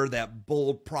banner, that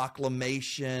bold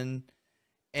proclamation.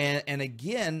 And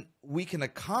again, we can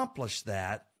accomplish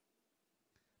that,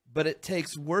 but it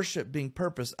takes worship being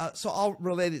purpose. So I'll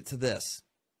relate it to this.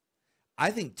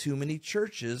 I think too many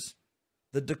churches,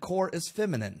 the decor is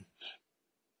feminine.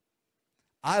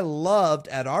 I loved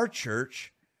at our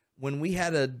church when we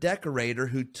had a decorator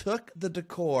who took the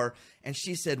decor and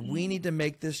she said, we need to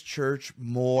make this church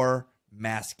more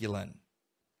masculine.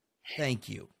 Thank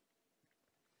you.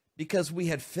 Because we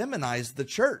had feminized the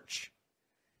church.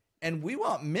 And we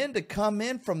want men to come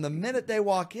in from the minute they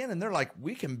walk in and they're like,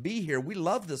 we can be here. We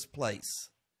love this place.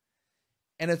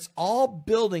 And it's all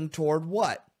building toward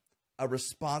what? A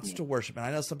response to worship. And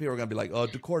I know some people are going to be like, oh,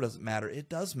 decor doesn't matter. It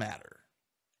does matter.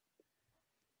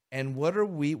 And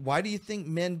why do you think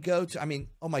men go to, I mean,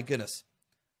 oh my goodness.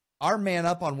 Our Man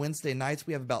Up on Wednesday nights,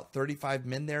 we have about 35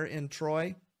 men there in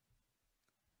Troy.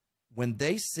 When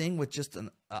they sing with just an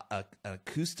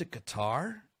acoustic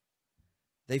guitar,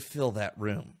 they fill that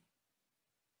room.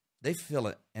 They feel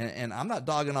it. And I'm not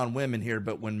dogging on women here,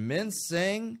 but when men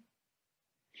sing,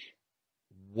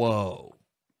 whoa,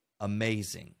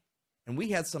 amazing. And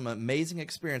we had some amazing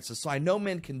experiences. So I know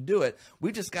men can do it.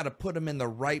 We just got to put them in the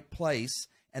right place,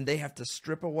 and they have to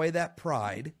strip away that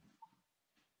pride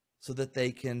so that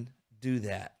they can do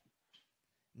that.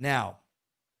 Now,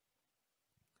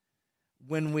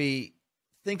 when we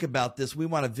think about this, we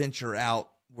want to venture out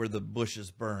where the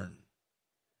bushes burn.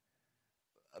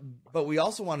 But we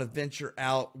also want to venture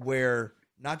out where,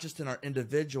 not just in our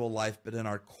individual life, but in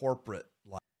our corporate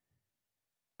life.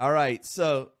 All right.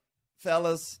 So,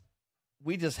 fellas,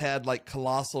 we just had like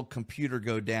colossal computer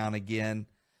go down again,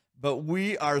 but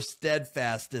we are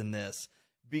steadfast in this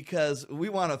because we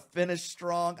want to finish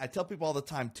strong. I tell people all the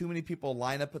time, too many people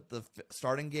line up at the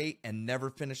starting gate and never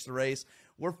finish the race.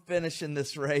 We're finishing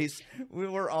this race.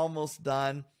 We're almost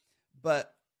done.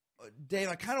 But Dave,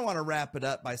 I kind of want to wrap it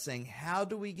up by saying, how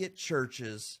do we get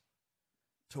churches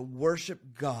to worship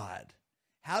God?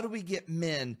 How do we get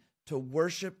men to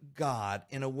worship God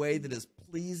in a way that is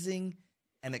pleasing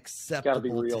and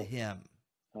acceptable to him?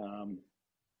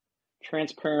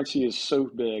 Transparency is so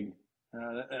big.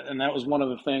 And that was one of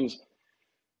the things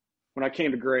when I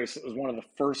came to Grace, it was one of the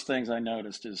first things I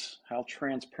noticed is how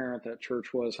transparent that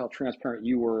church was, how transparent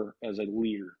you were as a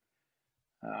leader.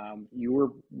 You were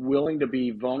willing to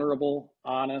be vulnerable,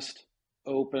 honest,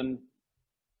 open,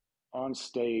 on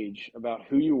stage about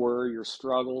who you were, your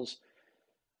struggles,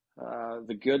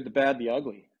 the good, the bad, the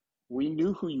ugly. We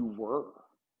knew who you were.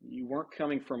 You weren't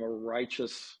coming from a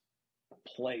righteous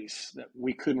place that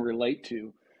we couldn't relate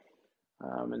to.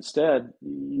 Instead,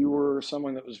 you were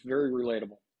someone that was very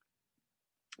relatable.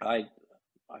 I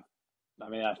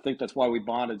mean, I think that's why we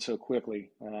bonded so quickly.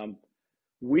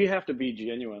 We have to be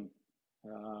genuine.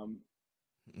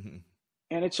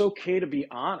 And it's okay to be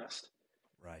honest.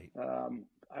 Right.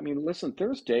 I mean, listen,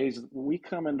 there's days we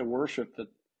come into worship that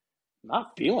I'm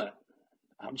not feeling it.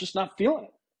 I'm just not feeling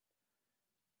it.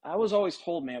 I was always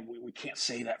told, man, we can't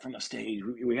say that from the stage.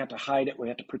 We have to hide it. We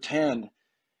have to pretend.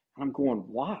 I'm going,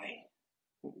 why?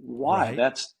 Why?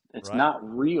 Right. It's not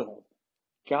real.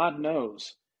 God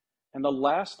knows. And the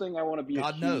last thing I want to be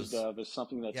accused of is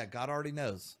something that's God already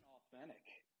knows. Authentic,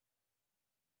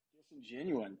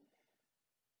 disingenuine.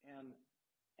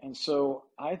 And so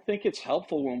I think it's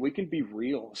helpful when we can be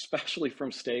real, especially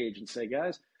from stage, and say,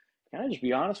 guys, can I just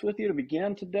be honest with you to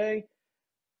begin today?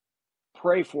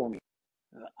 Pray for me.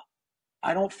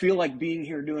 I don't feel like being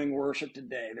here doing worship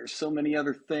today. There's so many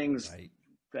other things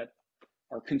that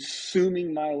are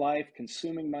consuming my life,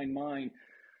 consuming my mind.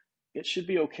 It should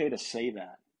be okay to say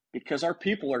that because our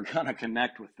people are going to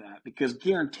connect with that because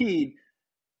guaranteed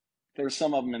there's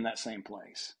some of them in that same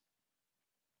place.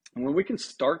 And when we can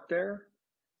start there,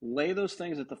 lay those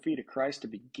things at the feet of Christ to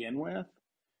begin with,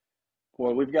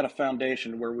 boy, we've got a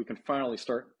foundation where we can finally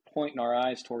start pointing our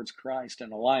eyes towards Christ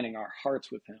and aligning our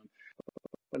hearts with him.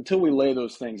 But until we lay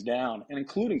those things down, and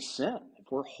including sin,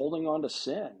 if we're holding on to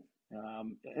sin,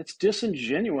 it's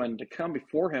disingenuous to come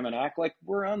before him and act like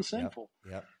we're unsinful.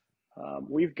 Yep.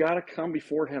 We've got to come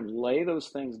before him, lay those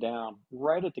things down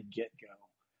right at the get-go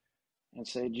and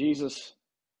say, Jesus,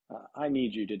 I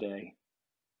need you today.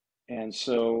 And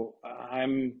so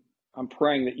I'm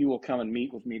praying that you will come and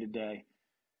meet with me today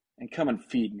and come and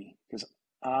feed me because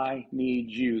I need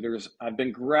you. I've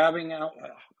been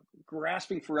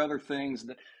grasping for other things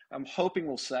that I'm hoping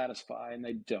will satisfy, and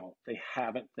they don't. They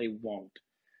haven't. They won't.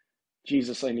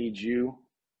 Jesus, I need you,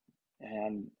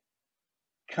 and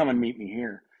come and meet me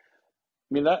here.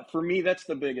 I mean, that for me, that's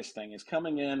the biggest thing is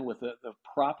coming in with the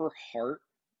proper heart.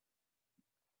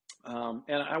 And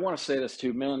I want to say this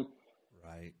too, men.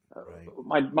 Right.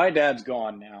 My dad's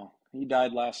gone now. He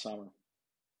died last summer.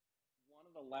 One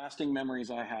of the lasting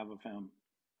memories I have of him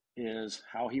is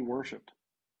how he worshiped.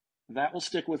 That will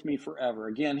stick with me forever.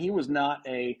 Again, he was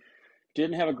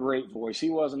didn't have a great voice. He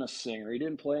wasn't a singer. He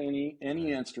didn't play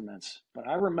any instruments. But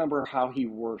I remember how he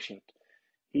worshiped.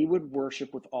 He would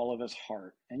worship with all of his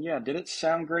heart. And yeah, did it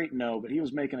sound great? No, but he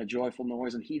was making a joyful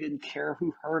noise and he didn't care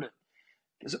who heard it.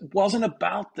 Because it wasn't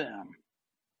about them.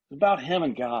 It was about him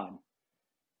and God.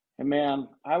 And man,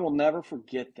 I will never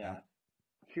forget that.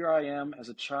 Here I am as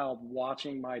a child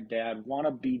watching my dad want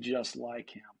to be just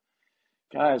like him.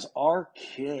 Guys, our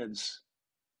kids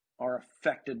are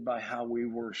affected by how we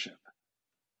worship.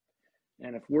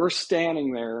 And if we're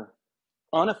standing there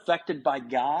unaffected by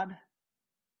God, number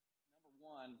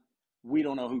one, we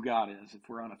don't know who God is if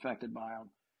we're unaffected by him.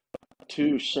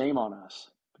 Two, shame on us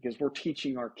because we're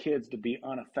teaching our kids to be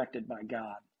unaffected by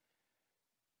God.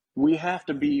 We have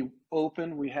to be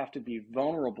open. We have to be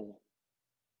vulnerable.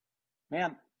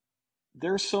 Man,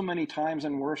 there's so many times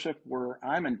in worship where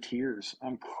I'm in tears.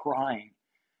 I'm crying.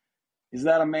 Is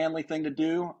that a manly thing to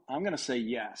do? I'm going to say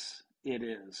yes, it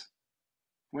is.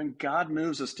 When God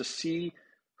moves us to see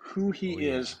who he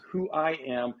is, who I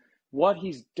am, what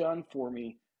he's done for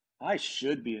me, I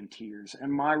should be in tears.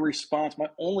 And my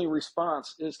only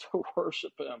response is to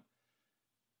worship him.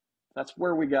 That's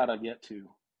where we got to get to.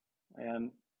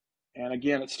 And And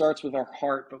again, it starts with our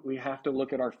heart, but we have to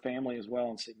look at our family as well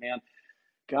and say, man,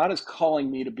 God is calling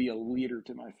me to be a leader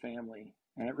to my family.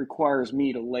 And it requires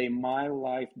me to lay my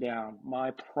life down,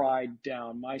 my pride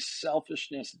down, my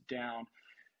selfishness down,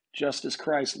 just as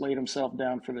Christ laid himself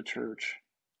down for the church,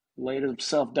 laid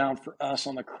himself down for us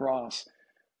on the cross.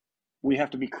 We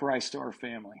have to be Christ to our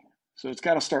family. So it's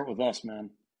got to start with us, man.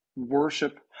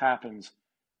 Worship happens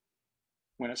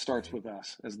when it starts with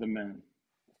us as the men.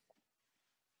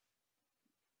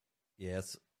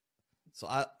 Yes. So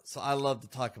I love to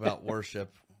talk about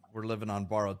worship. We're living on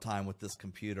borrowed time with this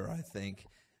computer, I think.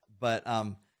 But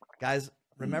guys,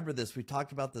 remember this. We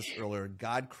talked about this earlier.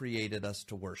 God created us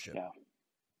to worship. Yeah.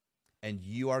 And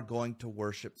you are going to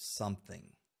worship something.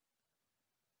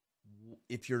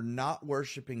 If you're not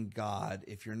worshiping God,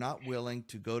 if you're not willing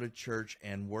to go to church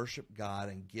and worship God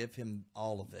and give him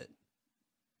all of it,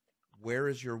 where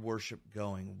is your worship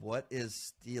going? What is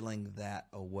stealing that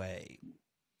away?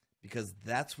 Because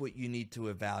that's what you need to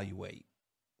evaluate.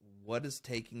 What is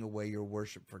taking away your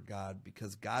worship for God?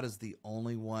 Because God is the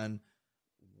only one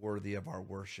worthy of our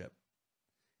worship.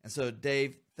 And so,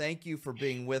 Dave, thank you for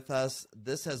being with us.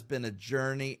 This has been a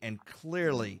journey, and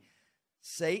clearly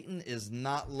Satan is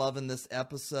not loving this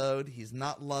episode. He's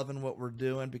not loving what we're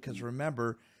doing because,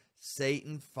 remember,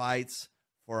 Satan fights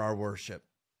for our worship,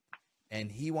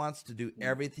 and he wants to do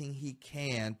everything he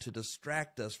can to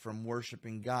distract us from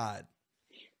worshiping God.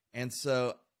 And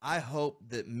so I hope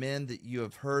that men, that you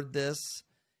have heard this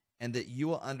and that you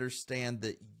will understand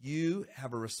that you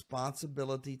have a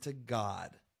responsibility to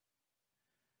God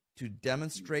to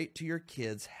demonstrate to your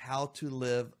kids how to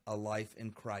live a life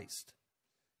in Christ.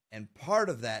 And part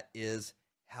of that is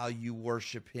how you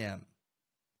worship him.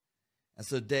 And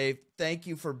so, Dave, thank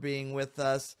you for being with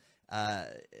us.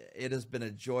 It has been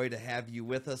a joy to have you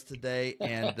with us today.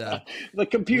 And the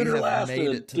computer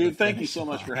lasted. Dude, thank you so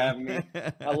much line. for having me.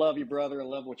 I love you, brother. I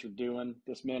love what you're doing.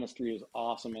 This ministry is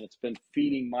awesome, and it's been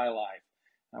feeding my life.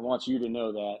 I want you to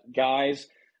know that. Guys,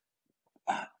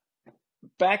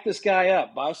 back this guy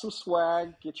up. Buy some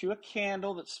swag. Get you a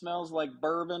candle that smells like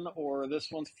bourbon, or this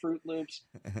one's Fruit Loops.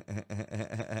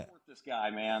 Support this guy,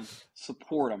 man.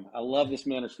 Support him. I love this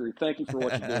ministry. Thank you for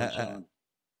what you're doing, Sean.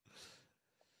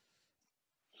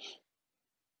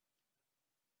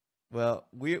 Well,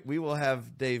 we will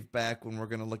have Dave back when we're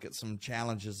going to look at some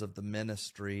challenges of the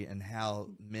ministry and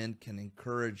how men can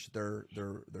encourage their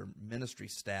ministry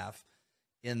staff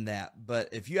in that. But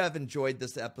if you have enjoyed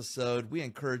this episode, we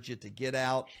encourage you to get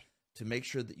out, to make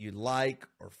sure that you like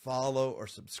or follow or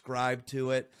subscribe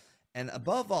to it. And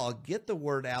above all, get the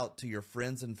word out to your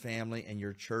friends and family and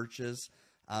your churches.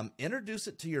 Introduce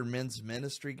it to your men's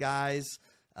ministry guys.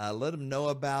 Let them know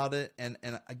about it. And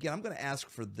again, I'm going to ask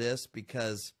for this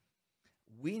because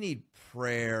we need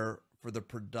prayer for the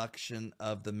production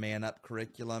of the Man Up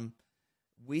curriculum.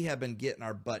 We have been getting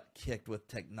our butt kicked with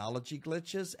technology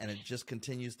glitches, and it just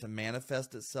continues to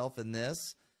manifest itself in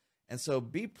this. And so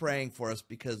be praying for us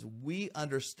because we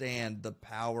understand the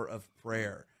power of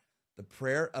prayer. The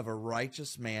prayer of a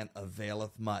righteous man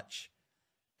availeth much.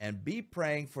 And be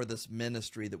praying for this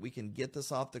ministry that we can get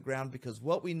this off the ground, because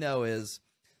what we know is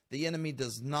the enemy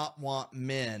does not want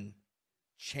men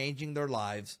changing their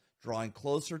lives, drawing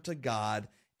closer to God,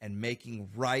 and making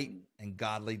right and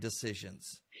godly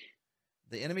decisions.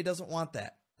 The enemy doesn't want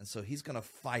that, and so he's going to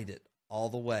fight it all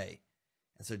the way.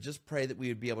 And so just pray that we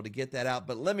would be able to get that out.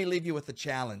 But let me leave you with a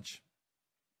challenge.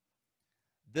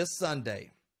 This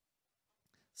Sunday,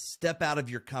 step out of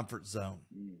your comfort zone.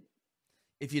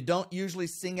 If you don't usually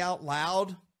sing out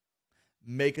loud,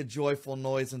 make a joyful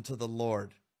noise unto the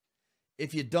Lord.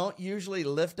 If you don't usually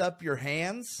lift up your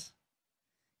hands,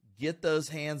 get those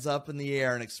hands up in the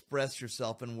air and express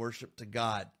yourself in worship to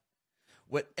God.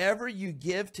 Whatever you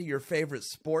give to your favorite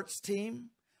sports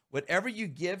team, whatever you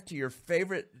give to your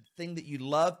favorite thing that you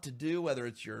love to do, whether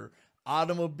it's your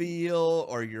automobile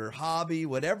or your hobby,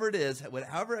 whatever it is,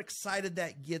 however excited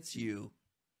that gets you,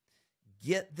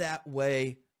 get that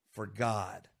way for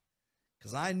God.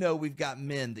 Because I know we've got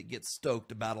men that get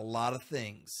stoked about a lot of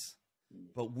things,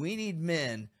 but we need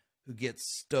men who get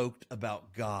stoked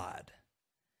about God,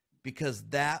 because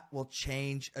that will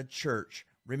change a church.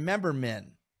 Remember,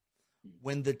 men,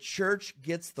 when the church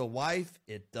gets the wife,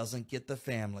 it doesn't get the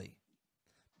family.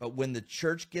 But when the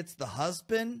church gets the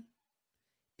husband,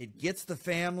 it gets the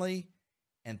family,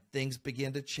 and things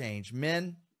begin to change.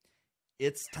 Men,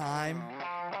 it's time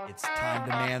to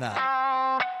man up.